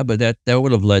a lab, but that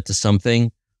would have led to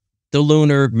something. The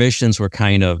lunar missions were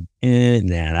kind of,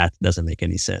 that doesn't make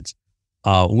any sense.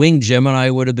 Winged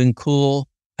Gemini would have been cool.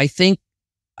 I think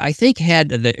had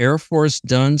the Air Force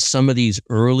done some of these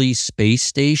early space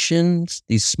stations,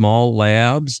 these small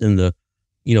labs in the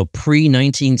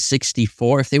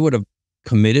pre-1964, if they would have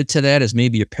committed to that as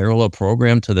maybe a parallel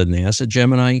program to the NASA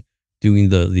Gemini doing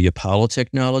the Apollo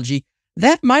technology,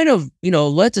 that might have,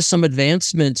 led to some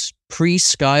advancements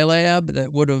pre-Skylab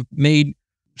that would have made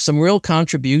some real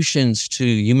contributions to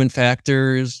human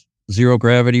factors, zero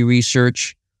gravity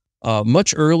research,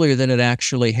 much earlier than it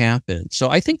actually happened. So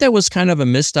I think that was kind of a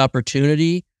missed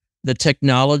opportunity. The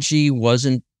technology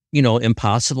wasn't,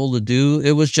 impossible to do.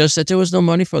 It was just that there was no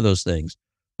money for those things.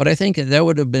 But I think that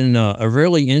would have been a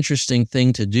really interesting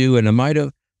thing to do, and it might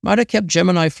have kept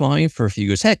Gemini flying for a few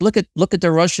years. Heck, look at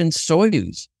the Russian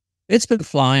Soyuz. It's been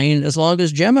flying as long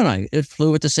as Gemini. It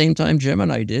flew at the same time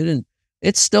Gemini did, and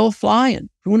it's still flying.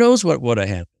 Who knows what would have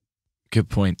happened? Good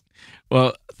point.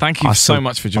 Well, thank you so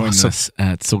much for joining us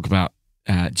to talk about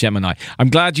Gemini. I'm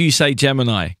glad you say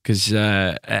Gemini because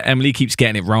Emily keeps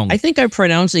getting it wrong. I think I'm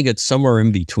pronouncing it somewhere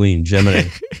in between Gemini.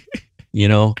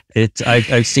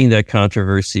 I've seen that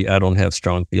controversy. I don't have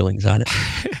strong feelings on it.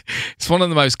 It's one of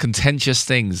the most contentious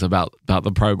things about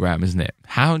the program, isn't it?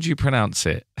 How do you pronounce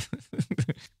it?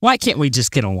 Why can't we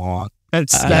just get along?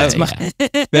 That's my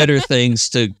better things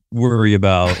to worry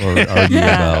about or argue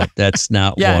about. That's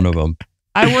not one of them.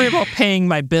 I worry about paying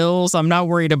my bills. I'm not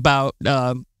worried about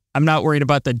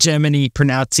the Gemini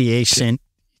pronunciation.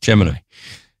 Gemini.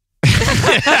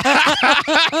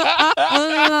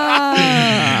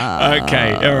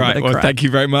 Okay, all right. Well, thank you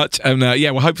very much. And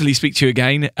we'll hopefully speak to you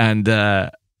again. And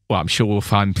I'm sure we'll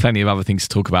find plenty of other things to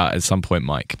talk about at some point,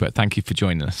 Mike. But thank you for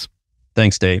joining us.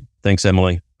 Thanks, Dave. Thanks,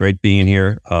 Emily. Great being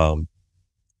here.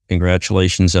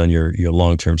 Congratulations on your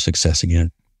long-term success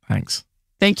again. Thanks.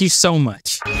 Thank you so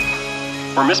much.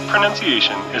 Where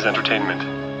mispronunciation is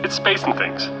entertainment. It's Space and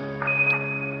Things.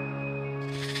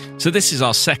 So this is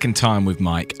our second time with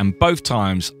Mike, and both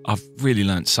times I've really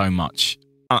learned so much.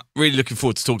 I'm really looking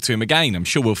forward to talk to him again. I'm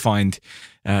sure we'll find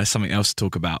something else to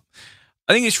talk about.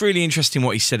 I think it's really interesting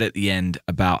what he said at the end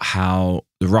about how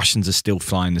the Russians are still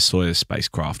flying the Soyuz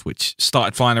spacecraft, which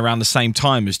started flying around the same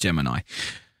time as Gemini.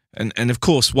 And of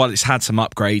course, while it's had some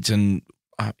upgrades and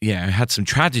had some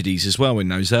tragedies as well in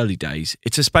those early days,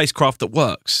 it's a spacecraft that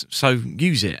works, so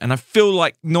use it. And I feel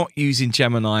like not using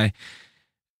Gemini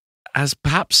has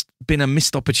perhaps been a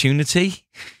missed opportunity.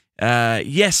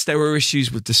 Yes, there were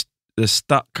issues with the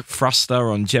stuck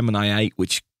thruster on Gemini 8,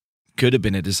 which could have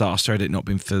been a disaster had it not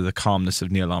been for the calmness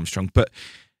of Neil Armstrong. But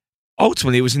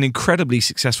ultimately, it was an incredibly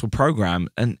successful program,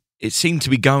 and it seemed to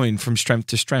be going from strength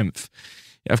to strength.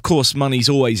 Of course, money's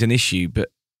always an issue, but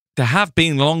there have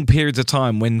been long periods of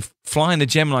time when flying the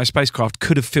Gemini spacecraft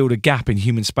could have filled a gap in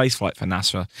human spaceflight for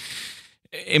NASA,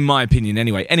 in my opinion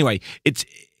anyway. Anyway, it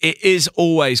is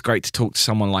always great to talk to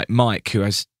someone like Mike, who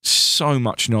has so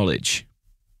much knowledge.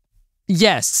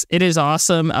 Yes, it is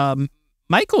awesome.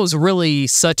 Michael is really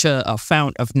such a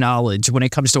fount of knowledge when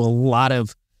it comes to a lot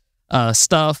of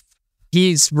stuff.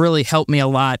 He's really helped me a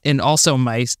lot, and also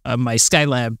my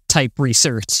Skylab type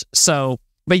research. So,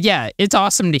 but yeah, it's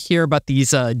awesome to hear about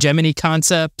these Gemini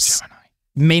concepts,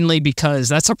 mainly because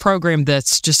that's a program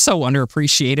that's just so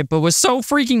underappreciated, but was so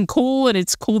freaking cool, and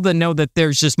it's cool to know that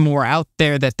there's just more out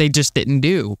there that they just didn't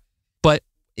do. But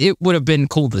it would have been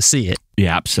cool to see it.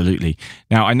 Yeah, absolutely.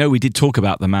 Now, I know we did talk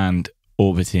about the manned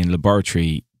orbiting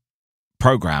laboratory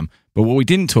program, but what we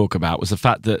didn't talk about was the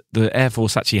fact that the Air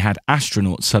Force actually had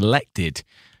astronauts selected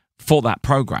for that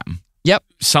program. Yep.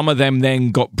 Some of them then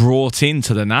got brought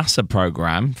into the NASA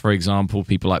program. For example,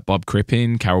 people like Bob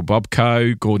Crippen, Carol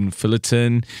Bobko, Gordon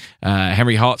Fullerton,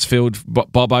 Henry Hartsfield,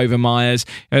 Bob Overmyers,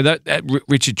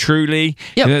 Richard Truly.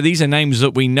 Yep. These are names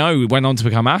that we know went on to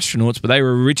become astronauts, but they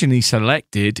were originally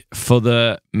selected for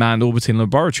the manned orbiting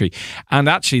laboratory. And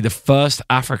actually, the first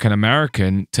African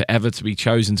American to ever to be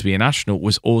chosen to be an astronaut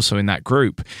was also in that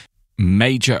group,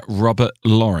 Major Robert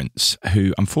Lawrence,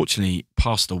 who unfortunately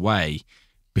passed away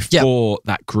before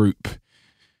that group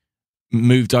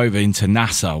moved over into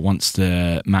NASA once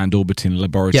the manned orbiting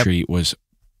laboratory was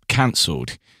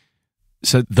cancelled.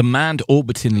 So the manned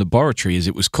orbiting laboratory, as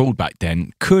it was called back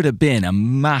then, could have been a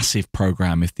massive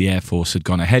program if the Air Force had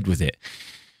gone ahead with it.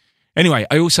 Anyway,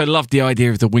 I also loved the idea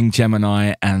of the winged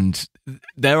Gemini, and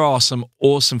there are some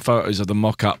awesome photos of the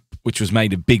mock-up, which was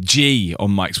made of Big G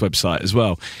on Mike's website as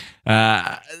well.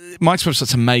 Mike's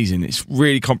website's amazing. It's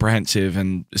really comprehensive,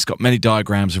 and it's got many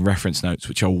diagrams and reference notes,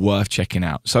 which are worth checking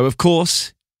out. So, of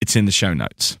course, it's in the show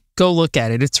notes. Go look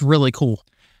at it. It's really cool.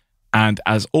 And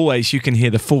as always, you can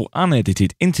hear the full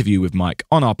unedited interview with Mike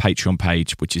on our Patreon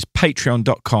page, which is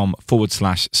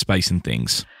patreon.com/space and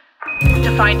things.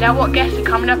 To find out what guests are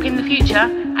coming up in the future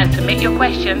and submit your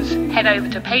questions, head over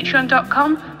to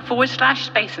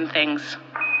patreon.com/space and things.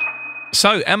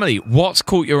 So, Emily, what's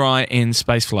caught your eye in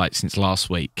spaceflight since last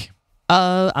week?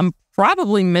 I'm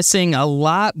probably missing a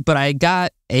lot, but I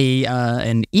got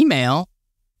an email.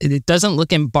 It doesn't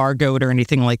look embargoed or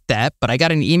anything like that, but I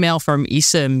got an email from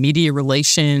ESA Media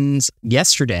Relations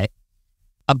yesterday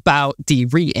about the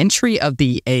re-entry of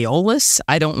the Aeolus.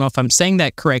 I don't know if I'm saying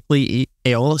that correctly,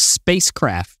 Aeolus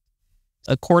spacecraft.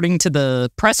 According to the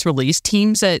press release,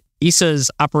 teams at ESA's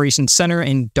Operations Center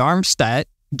in Darmstadt,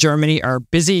 Germany, are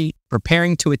busy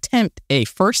preparing to attempt a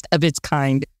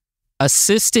first-of-its-kind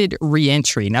assisted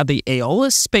re-entry. Now, the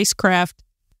Aeolus spacecraft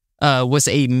was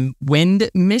a wind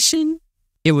mission.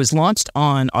 It was launched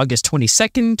on August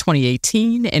 22nd,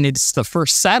 2018, and it's the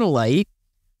first satellite.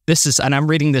 And I'm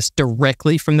reading this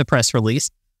directly from the press release,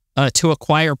 to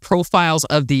acquire profiles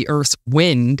of the Earth's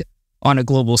wind on a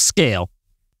global scale.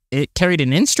 It carried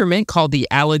an instrument called the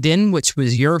Aladdin, which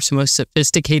was Europe's most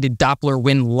sophisticated Doppler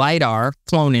wind LiDAR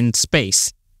flown in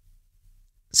space.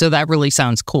 So that really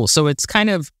sounds cool. So it's kind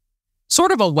of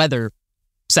sort of a weather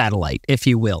satellite, if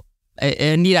you will.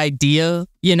 A neat idea,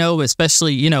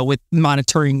 especially, with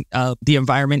monitoring the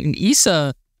environment. And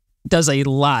ESA does a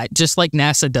lot, just like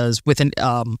NASA does with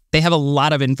they have a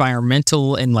lot of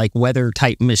environmental and weather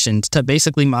type missions to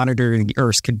basically monitor the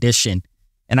Earth's condition.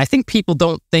 And I think people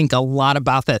don't think a lot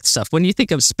about that stuff. When you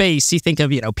think of space, you think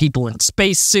of, people in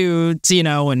spacesuits,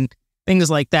 and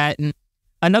things like that. And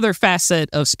another facet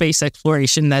of space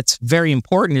exploration that's very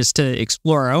important is to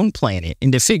explore our own planet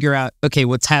and to figure out, okay,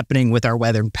 what's happening with our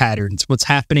weather patterns, what's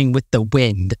happening with the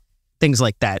wind, things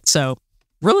like that. So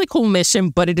really cool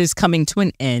mission, but it is coming to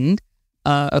an end.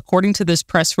 According to this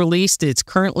press release, it's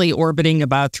currently orbiting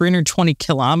about 320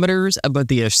 kilometers above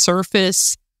the Earth's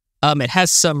surface. It has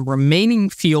some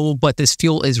remaining fuel, but this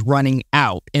fuel is running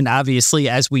out. And obviously,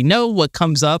 as we know, what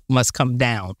comes up must come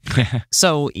down.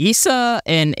 So ESA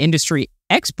and industry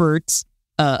experts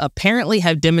apparently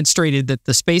have demonstrated that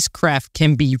the spacecraft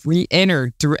can be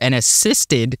re-entered through an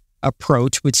assisted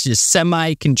approach, which is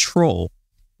semi-control.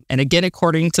 And again,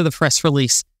 according to the press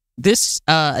release, this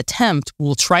attempt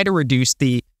will try to reduce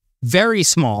the very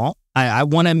small, I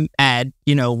want to add,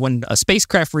 when a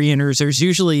spacecraft re-enters, there's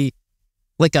usually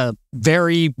a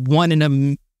very 1 in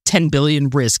a 10 billion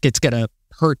risk it's going to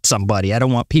hurt somebody. I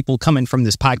don't want people coming from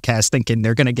this podcast thinking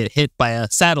they're going to get hit by a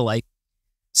satellite.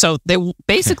 So they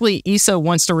basically, ESA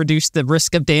wants to reduce the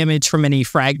risk of damage from any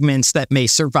fragments that may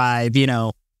survive,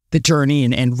 the journey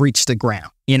and reach the ground.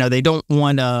 They don't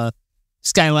want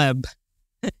Skylab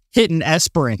hitting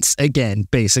Esperance again,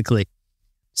 basically.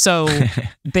 So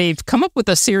they've come up with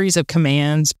a series of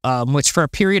commands, which for a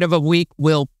period of a week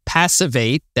will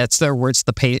passivate. That's their words,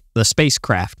 the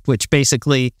spacecraft, which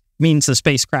basically means the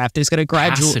spacecraft is going to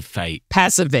gradually passivate.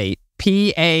 Passivate.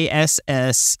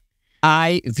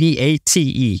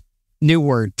 New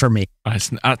word for me.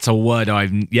 That's a word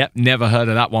I've never heard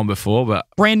of that one before, but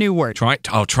brand new word.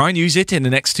 I'll try and use it in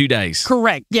the next 2 days.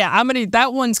 Correct. Yeah,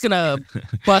 that one's gonna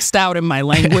bust out in my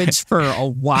language for a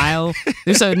while.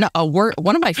 There's a word.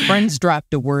 One of my friends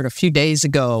dropped a word a few days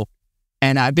ago,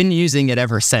 and I've been using it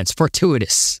ever since.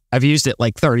 Fortuitous. I've used it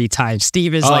like 30 times.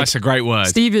 Steve is like, that's a great word.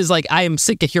 Steve is like, I am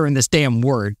sick of hearing this damn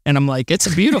word, and I'm like, it's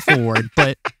a beautiful word,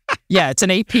 but yeah, it's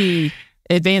an AP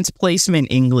advanced placement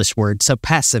English word. So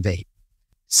passivate.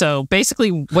 So basically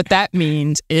what that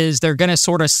means is they're going to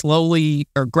sort of slowly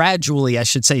or gradually, I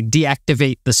should say,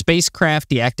 deactivate the spacecraft,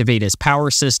 deactivate its power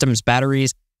systems,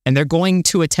 batteries, and they're going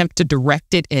to attempt to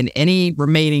direct it and any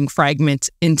remaining fragments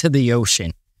into the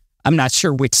ocean. I'm not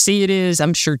sure which sea it is.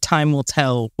 I'm sure time will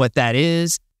tell what that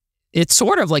is. It's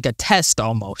sort of like a test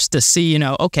almost to see,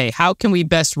 okay, how can we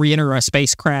best re-enter a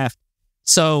spacecraft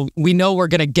so we know we're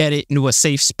going to get it into a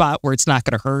safe spot where it's not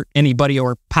going to hurt anybody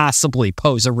or possibly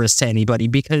pose a risk to anybody,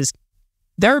 because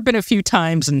there have been a few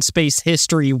times in space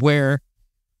history where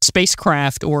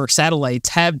spacecraft or satellites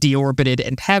have deorbited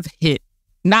and have hit,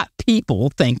 not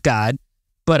people, thank God,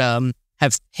 but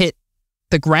have hit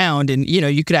the ground, and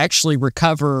you could actually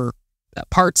recover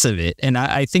parts of it. And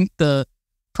I think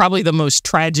probably the most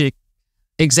tragic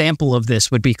example of this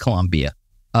would be Columbia,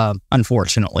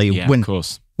 unfortunately, of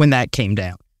course. When that came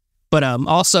down. But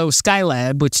also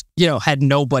Skylab, which, had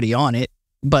nobody on it,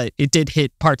 but it did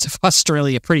hit parts of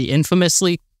Australia pretty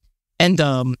infamously. And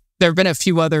there have been a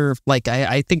few other, like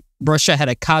I think Russia had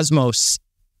a Cosmos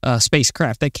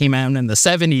spacecraft that came out in the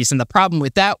 70s. And the problem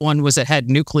with that one was it had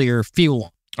nuclear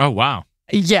fuel. Oh, wow.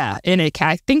 Yeah. And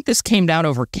I think this came down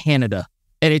over Canada.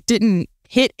 And it didn't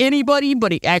hit anybody,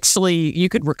 but it actually, you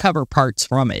could recover parts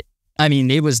from it. I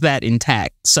mean, it was that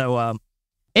intact. So,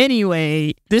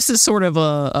 anyway, this is sort of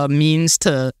a means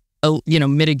to,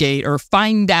 mitigate or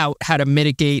find out how to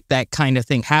mitigate that kind of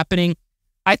thing happening.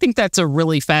 I think that's a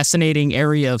really fascinating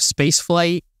area of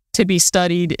spaceflight to be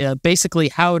studied, basically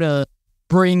how to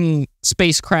bring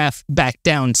spacecraft back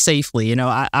down safely.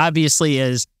 Obviously,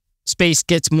 as space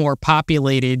gets more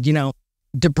populated,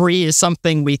 debris is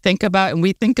something we think about, and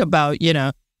we think about,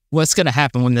 what's going to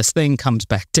happen when this thing comes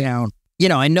back down.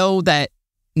 I know that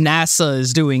NASA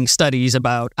is doing studies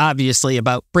about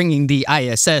bringing the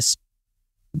ISS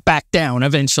back down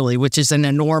eventually, which is an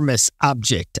enormous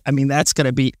object. I mean, that's going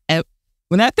to be,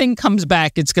 when that thing comes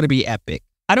back, it's going to be epic.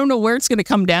 I don't know where it's going to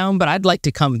come down, but I'd like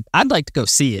to go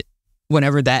see it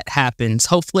whenever that happens.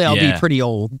 Hopefully I'll be pretty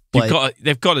old. But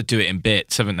they've got to do it in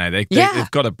bits, haven't they?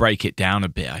 They've got to break it down a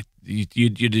bit.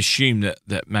 You'd assume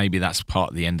that maybe that's part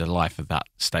of the end of life of that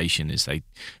station, is they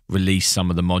release some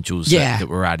of the modules that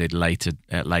were added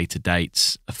at later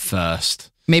dates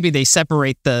first. Maybe they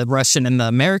separate the Russian and the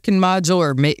American module,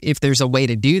 or if there's a way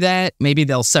to do that, maybe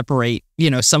they'll separate,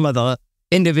 some of the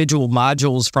individual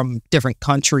modules from different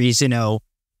countries, who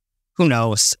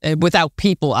knows, without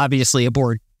people obviously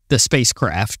aboard the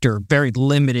spacecraft, or very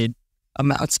limited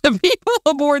amounts of people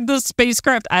aboard the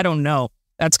spacecraft. I don't know.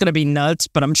 That's going to be nuts,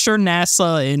 but I'm sure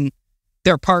NASA and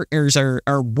their partners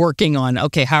are working on,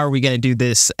 okay, how are we going to do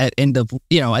this at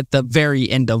the very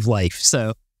end of life?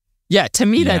 So, yeah, to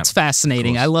me, that's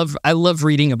fascinating. I love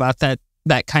reading about that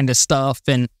kind of stuff,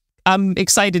 and I'm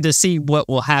excited to see what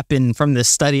will happen from this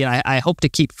study, and I hope to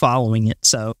keep following it.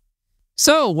 So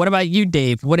what about you,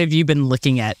 Dave? What have you been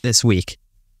looking at this week?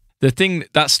 The thing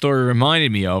that story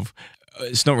reminded me of,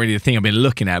 it's not really the thing I've been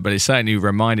looking at, but it certainly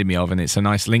reminded me of, and it's a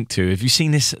nice link to. Have you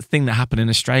seen this thing that happened in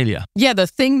Australia? Yeah, the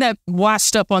thing that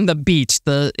washed up on the beach.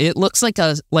 It looks like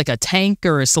a tank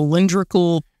or a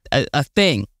cylindrical a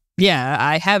thing. Yeah,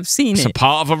 I have seen it. It's a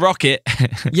part of a rocket.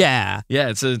 Yeah. Yeah,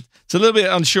 it's a little bit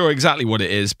unsure exactly what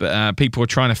it is, but people are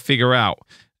trying to figure out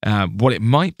what it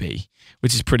might be,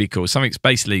 which is pretty cool. Something's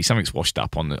washed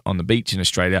up on the beach in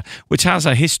Australia, which has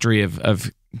a history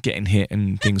of getting hit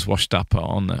and things washed up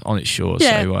on its shores.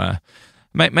 Yeah. So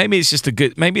maybe it's just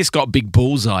maybe it's got a big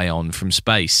bullseye on from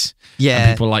space. Yeah,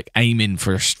 and people are like aiming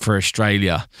for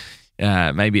Australia.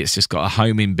 Maybe it's just got a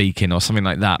homing beacon or something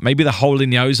like that. Maybe the hole in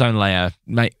the ozone layer,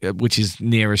 which is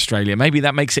near Australia, maybe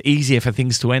that makes it easier for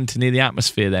things to enter near the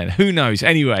atmosphere then. Who knows?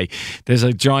 Anyway, there's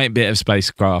a giant bit of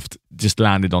spacecraft just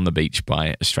landed on the beach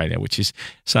by Australia, which is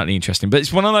certainly interesting. But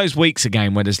it's one of those weeks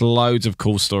again where there's loads of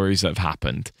cool stories that have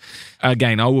happened.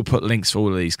 Again, I will put links for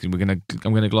all of these because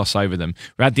I'm gonna gloss over them.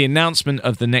 We had the announcement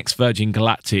of the next Virgin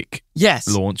Galactic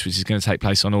launch, which is going to take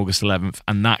place on August 11th,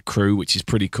 and that crew, which is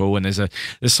pretty cool. And there's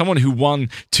someone who won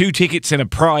 2 tickets in a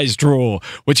prize draw,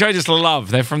 which I just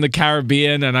love. They're from the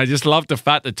Caribbean, and I just love the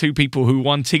fact that 2 people who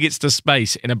won tickets to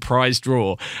space in a prize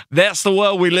draw. That's the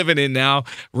world we're living in now.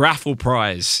 Raffle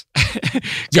prize.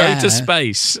 Go to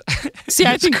space. See,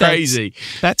 I think crazy.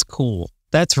 That's cool.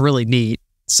 That's really neat.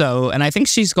 So, and I think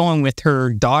she's going with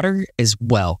her daughter as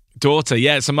well. Daughter,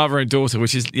 yeah, it's a mother and daughter,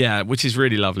 which is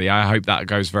really lovely. I hope that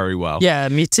goes very well. Yeah,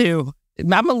 me too.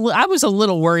 I was a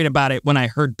little worried about it when I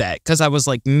heard that because I was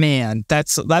like, man,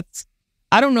 that's.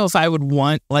 I don't know if I would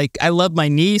want, like, I love my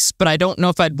niece, but I don't know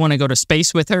if I'd want to go to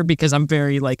space with her because I'm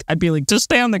very like, I'd be like, just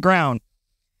stay on the ground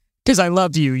because I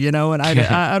love you, you know, and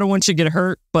I don't want you to get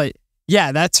hurt. But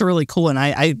yeah, that's really cool, and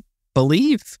I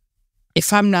believe,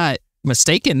 if I'm not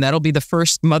mistaken, that'll be the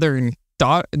first mother and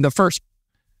daughter, the first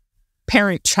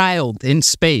parent-child in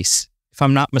space, if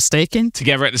I'm not mistaken.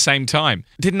 Together at the same time.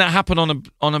 Didn't that happen on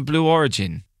a Blue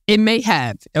Origin? It may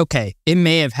have. Okay. It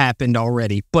may have happened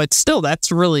already, but still,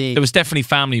 that's really... There was definitely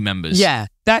family members. Yeah.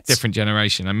 That's... different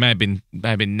generation. It may have been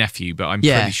nephew, but I'm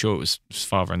pretty sure it was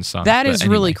father and son. That is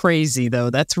really crazy, though.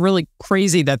 That's really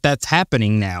crazy that that's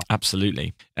happening now.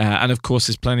 Absolutely. And of course,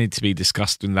 there's plenty to be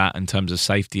discussed in that in terms of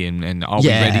safety and are we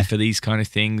ready for these kind of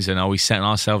things? And are we setting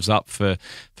ourselves up for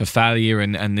failure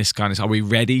and this kind of... Are we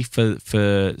ready for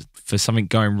something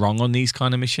going wrong on these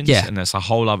kind of missions? Yeah. And that's a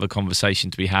whole other conversation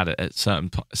to be had at a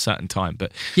certain time.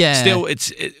 But still,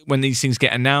 when these things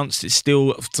get announced, it's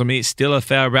still, to me, it's still a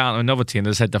fair amount of novelty. And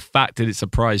as I said, the fact that it's a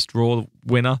prize draw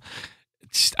winner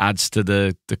just adds to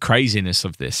the craziness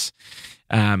of this.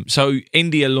 So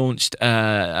India launched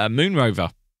a moon rover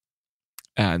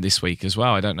this week as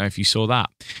well. I don't know if you saw that.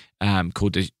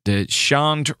 Called the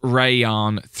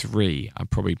Chandrayaan 3. I'm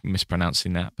probably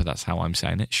mispronouncing that, but that's how I'm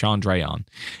saying it. Chandrayaan.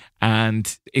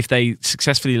 And if they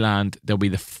successfully land, they'll be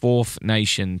the 4th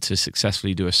nation to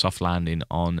successfully do a soft landing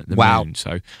on the moon.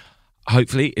 So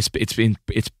hopefully it's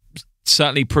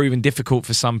certainly proven difficult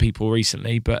for some people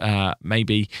recently, but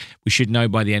maybe we should know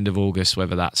by the end of August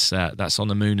whether that's on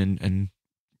the moon and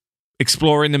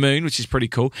exploring the moon, which is pretty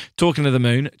cool. Talking of the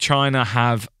moon, China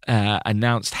have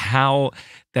announced how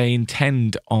they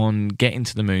intend on getting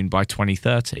to the moon by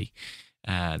 2030.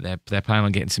 They're planning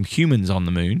on getting some humans on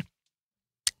the moon,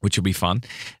 which will be fun.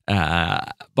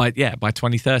 By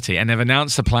 2030. And they've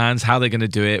announced the plans, how they're going to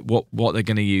do it, what they're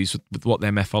going to use, with what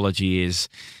their methodology is.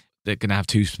 They're going to have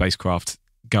 2 spacecraft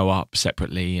go up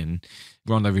separately and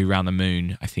rendezvous around the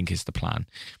moon, I think is the plan.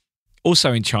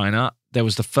 Also in China, there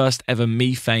was the first ever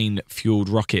methane-fueled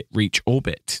rocket reach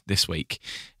orbit this week.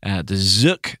 The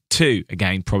Zhuk 2,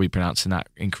 again, probably pronouncing that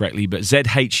incorrectly, but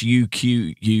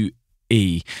ZHUQUE,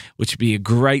 which would be a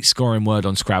great scoring word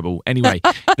on Scrabble. Anyway,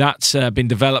 that's been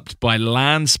developed by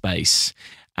Landspace,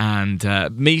 and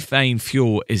methane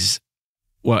fuel is,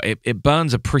 well, it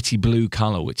burns a pretty blue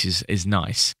color, which is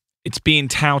nice. It's being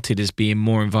touted as being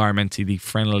more environmentally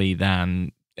friendly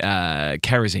than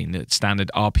kerosene, the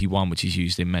standard RP1, which is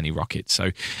used in many rockets.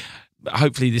 So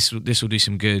hopefully this will do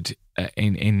some good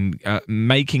in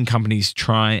making companies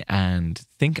try and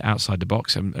think outside the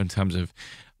box in terms of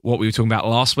what we were talking about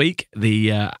last week,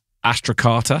 the Astra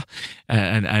Carter,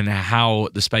 and how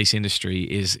the space industry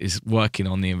is working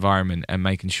on the environment and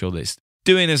making sure that it's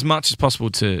doing as much as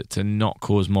possible to not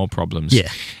cause more problems.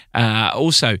 Yeah.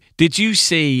 Also, did you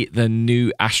see the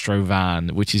new Astro van,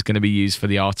 which is going to be used for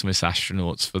the Artemis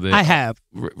astronauts? I have.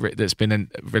 That's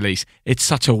been released. It's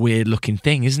such a weird looking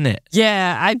thing, isn't it?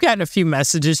 Yeah, I've gotten a few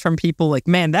messages from people like,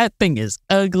 man, that thing is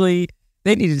ugly.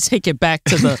 They need to take it back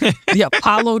to the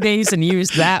Apollo days and use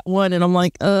that one. And I'm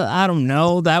like, I don't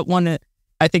know. That one,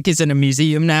 I think, is in a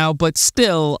museum now, but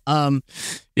still,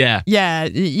 yeah,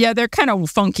 they're kind of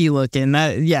funky looking.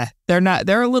 They're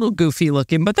a little goofy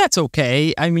looking, but that's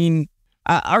okay. I mean,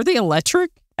 are they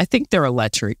electric? I think they're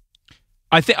electric.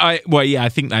 I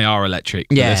think they are electric.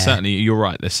 Yeah, they're certainly. You're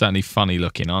right. They're certainly funny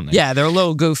looking, aren't they? Yeah, they're a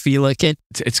little goofy looking.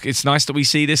 It's nice that we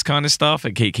see this kind of stuff.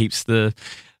 It keeps the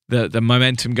the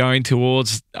momentum going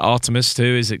towards Artemis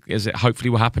too, as it hopefully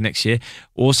will happen next year.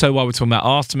 Also, while we're talking about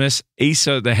Artemis,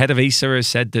 ESA, the head of ESA, has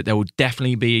said that there will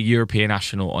definitely be a European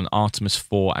astronaut on Artemis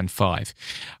 4 and 5.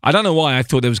 I don't know why I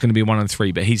thought there was going to be 1 and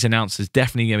 3, but he's announced there's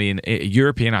definitely going to be a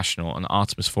European astronaut on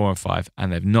Artemis 4 and 5,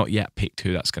 and they've not yet picked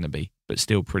who that's going to be, but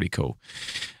still pretty cool.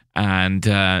 And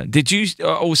did you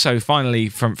also, finally,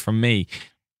 from me,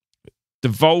 the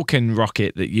Vulcan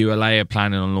rocket that ULA are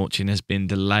planning on launching has been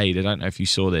delayed. I don't know if you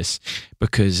saw this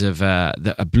because of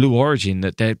a Blue Origin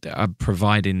that they are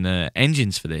providing the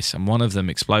engines for this, and one of them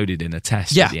exploded in a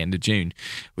test at the end of June,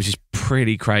 which is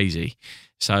pretty crazy.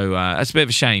 So that's a bit of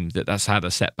a shame that that's had a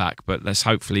setback, but let's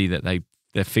hopefully that they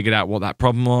figured out what that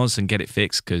problem was and get it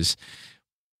fixed, because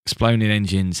exploding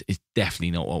engines is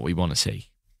definitely not what we want to see.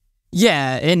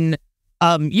 Yeah, and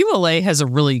ULA has a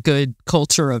really good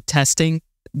culture of testing.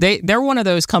 They're one of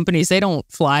those companies, they don't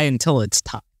fly until it's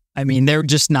time. I mean, they're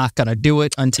just not going to do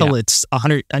it until it's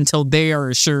 100, until they are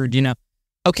assured,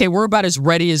 okay, we're about as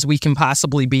ready as we can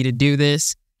possibly be to do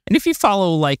this. And if you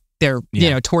follow like their,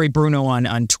 Tory Bruno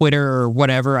on Twitter or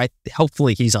whatever,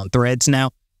 hopefully he's on Threads now,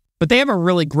 but they have a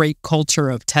really great culture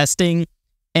of testing,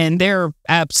 and they're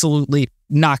absolutely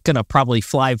not going to probably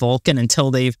fly Vulcan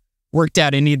until they've worked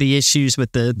out any of the issues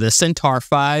with the Centaur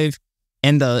 5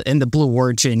 and the Blue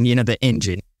Origin, the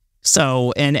engine.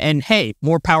 So, and hey,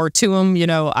 more power to them.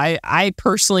 I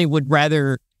personally would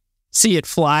rather see it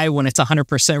fly when it's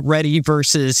 100% ready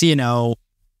versus, I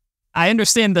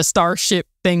understand the Starship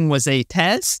thing was a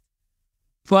test,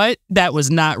 but that was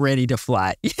not ready to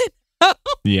fly.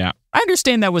 Yeah. I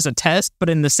understand that was a test, but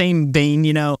in the same vein,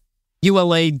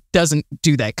 ULA doesn't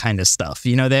do that kind of stuff.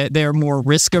 They're more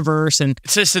risk averse, and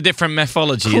it's just a different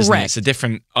methodology, isn't it? It's a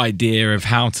different idea of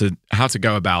how to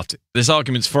go about it. There's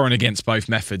arguments for and against both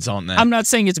methods, aren't there? I'm not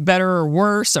saying it's better or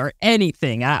worse or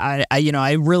anything. I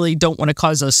really don't want to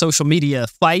cause a social media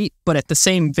fight, but at the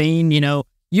same vein,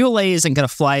 ULA isn't going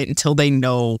to fly it until they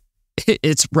know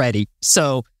it's ready.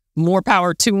 So more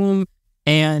power to them.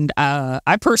 And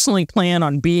I personally plan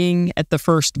on being at the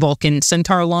first Vulcan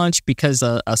Centaur launch because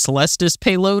a Celestis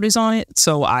payload is on it.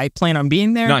 So I plan on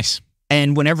being there. Nice.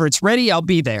 And whenever it's ready, I'll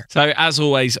be there. So as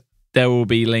always, there will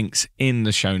be links in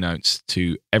the show notes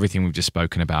to everything we've just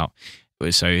spoken about.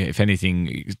 So if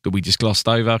anything that we just glossed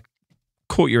over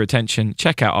caught your attention,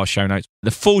 check out our show notes.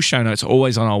 The full show notes are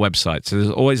always on our website. So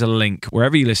there's always a link.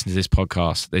 Wherever you listen to this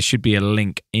podcast, there should be a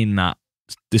link in that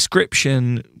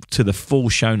description to the full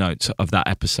show notes of that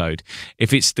episode.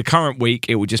 If it's the current week,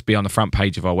 it will just be on the front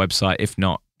page of our website. If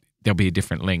not, there'll be a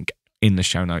different link in the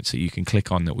show notes that you can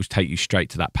click on that will take you straight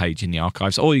to that page in the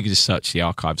archives, or you can just search the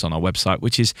archives on our website,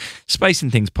 which is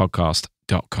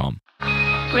spaceandthingspodcast.com.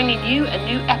 Bringing you a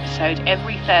new episode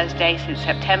every Thursday since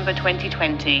September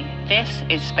 2020. This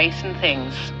is Space and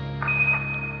Things.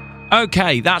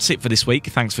 Okay, that's it for this week.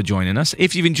 Thanks for joining us.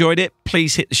 If you've enjoyed it,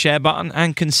 please hit the share button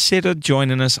and consider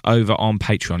joining us over on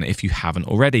Patreon if you haven't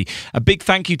already. A big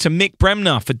thank you to Mick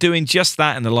Bremner for doing just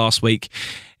that in the last week.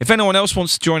 If anyone else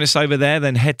wants to join us over there,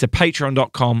 then head to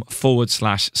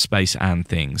patreon.com/space and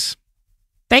things.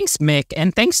 Thanks, Mick,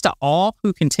 and thanks to all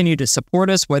who continue to support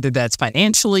us, whether that's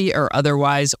financially or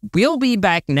otherwise. We'll be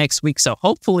back next week, so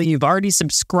hopefully you've already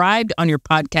subscribed on your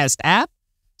podcast app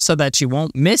so that you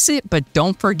won't miss it. But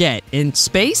don't forget, in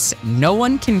space, no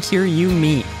one can hear you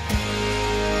mean.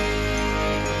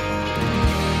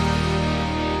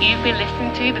 You've been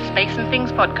listening to the Space and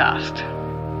Things podcast.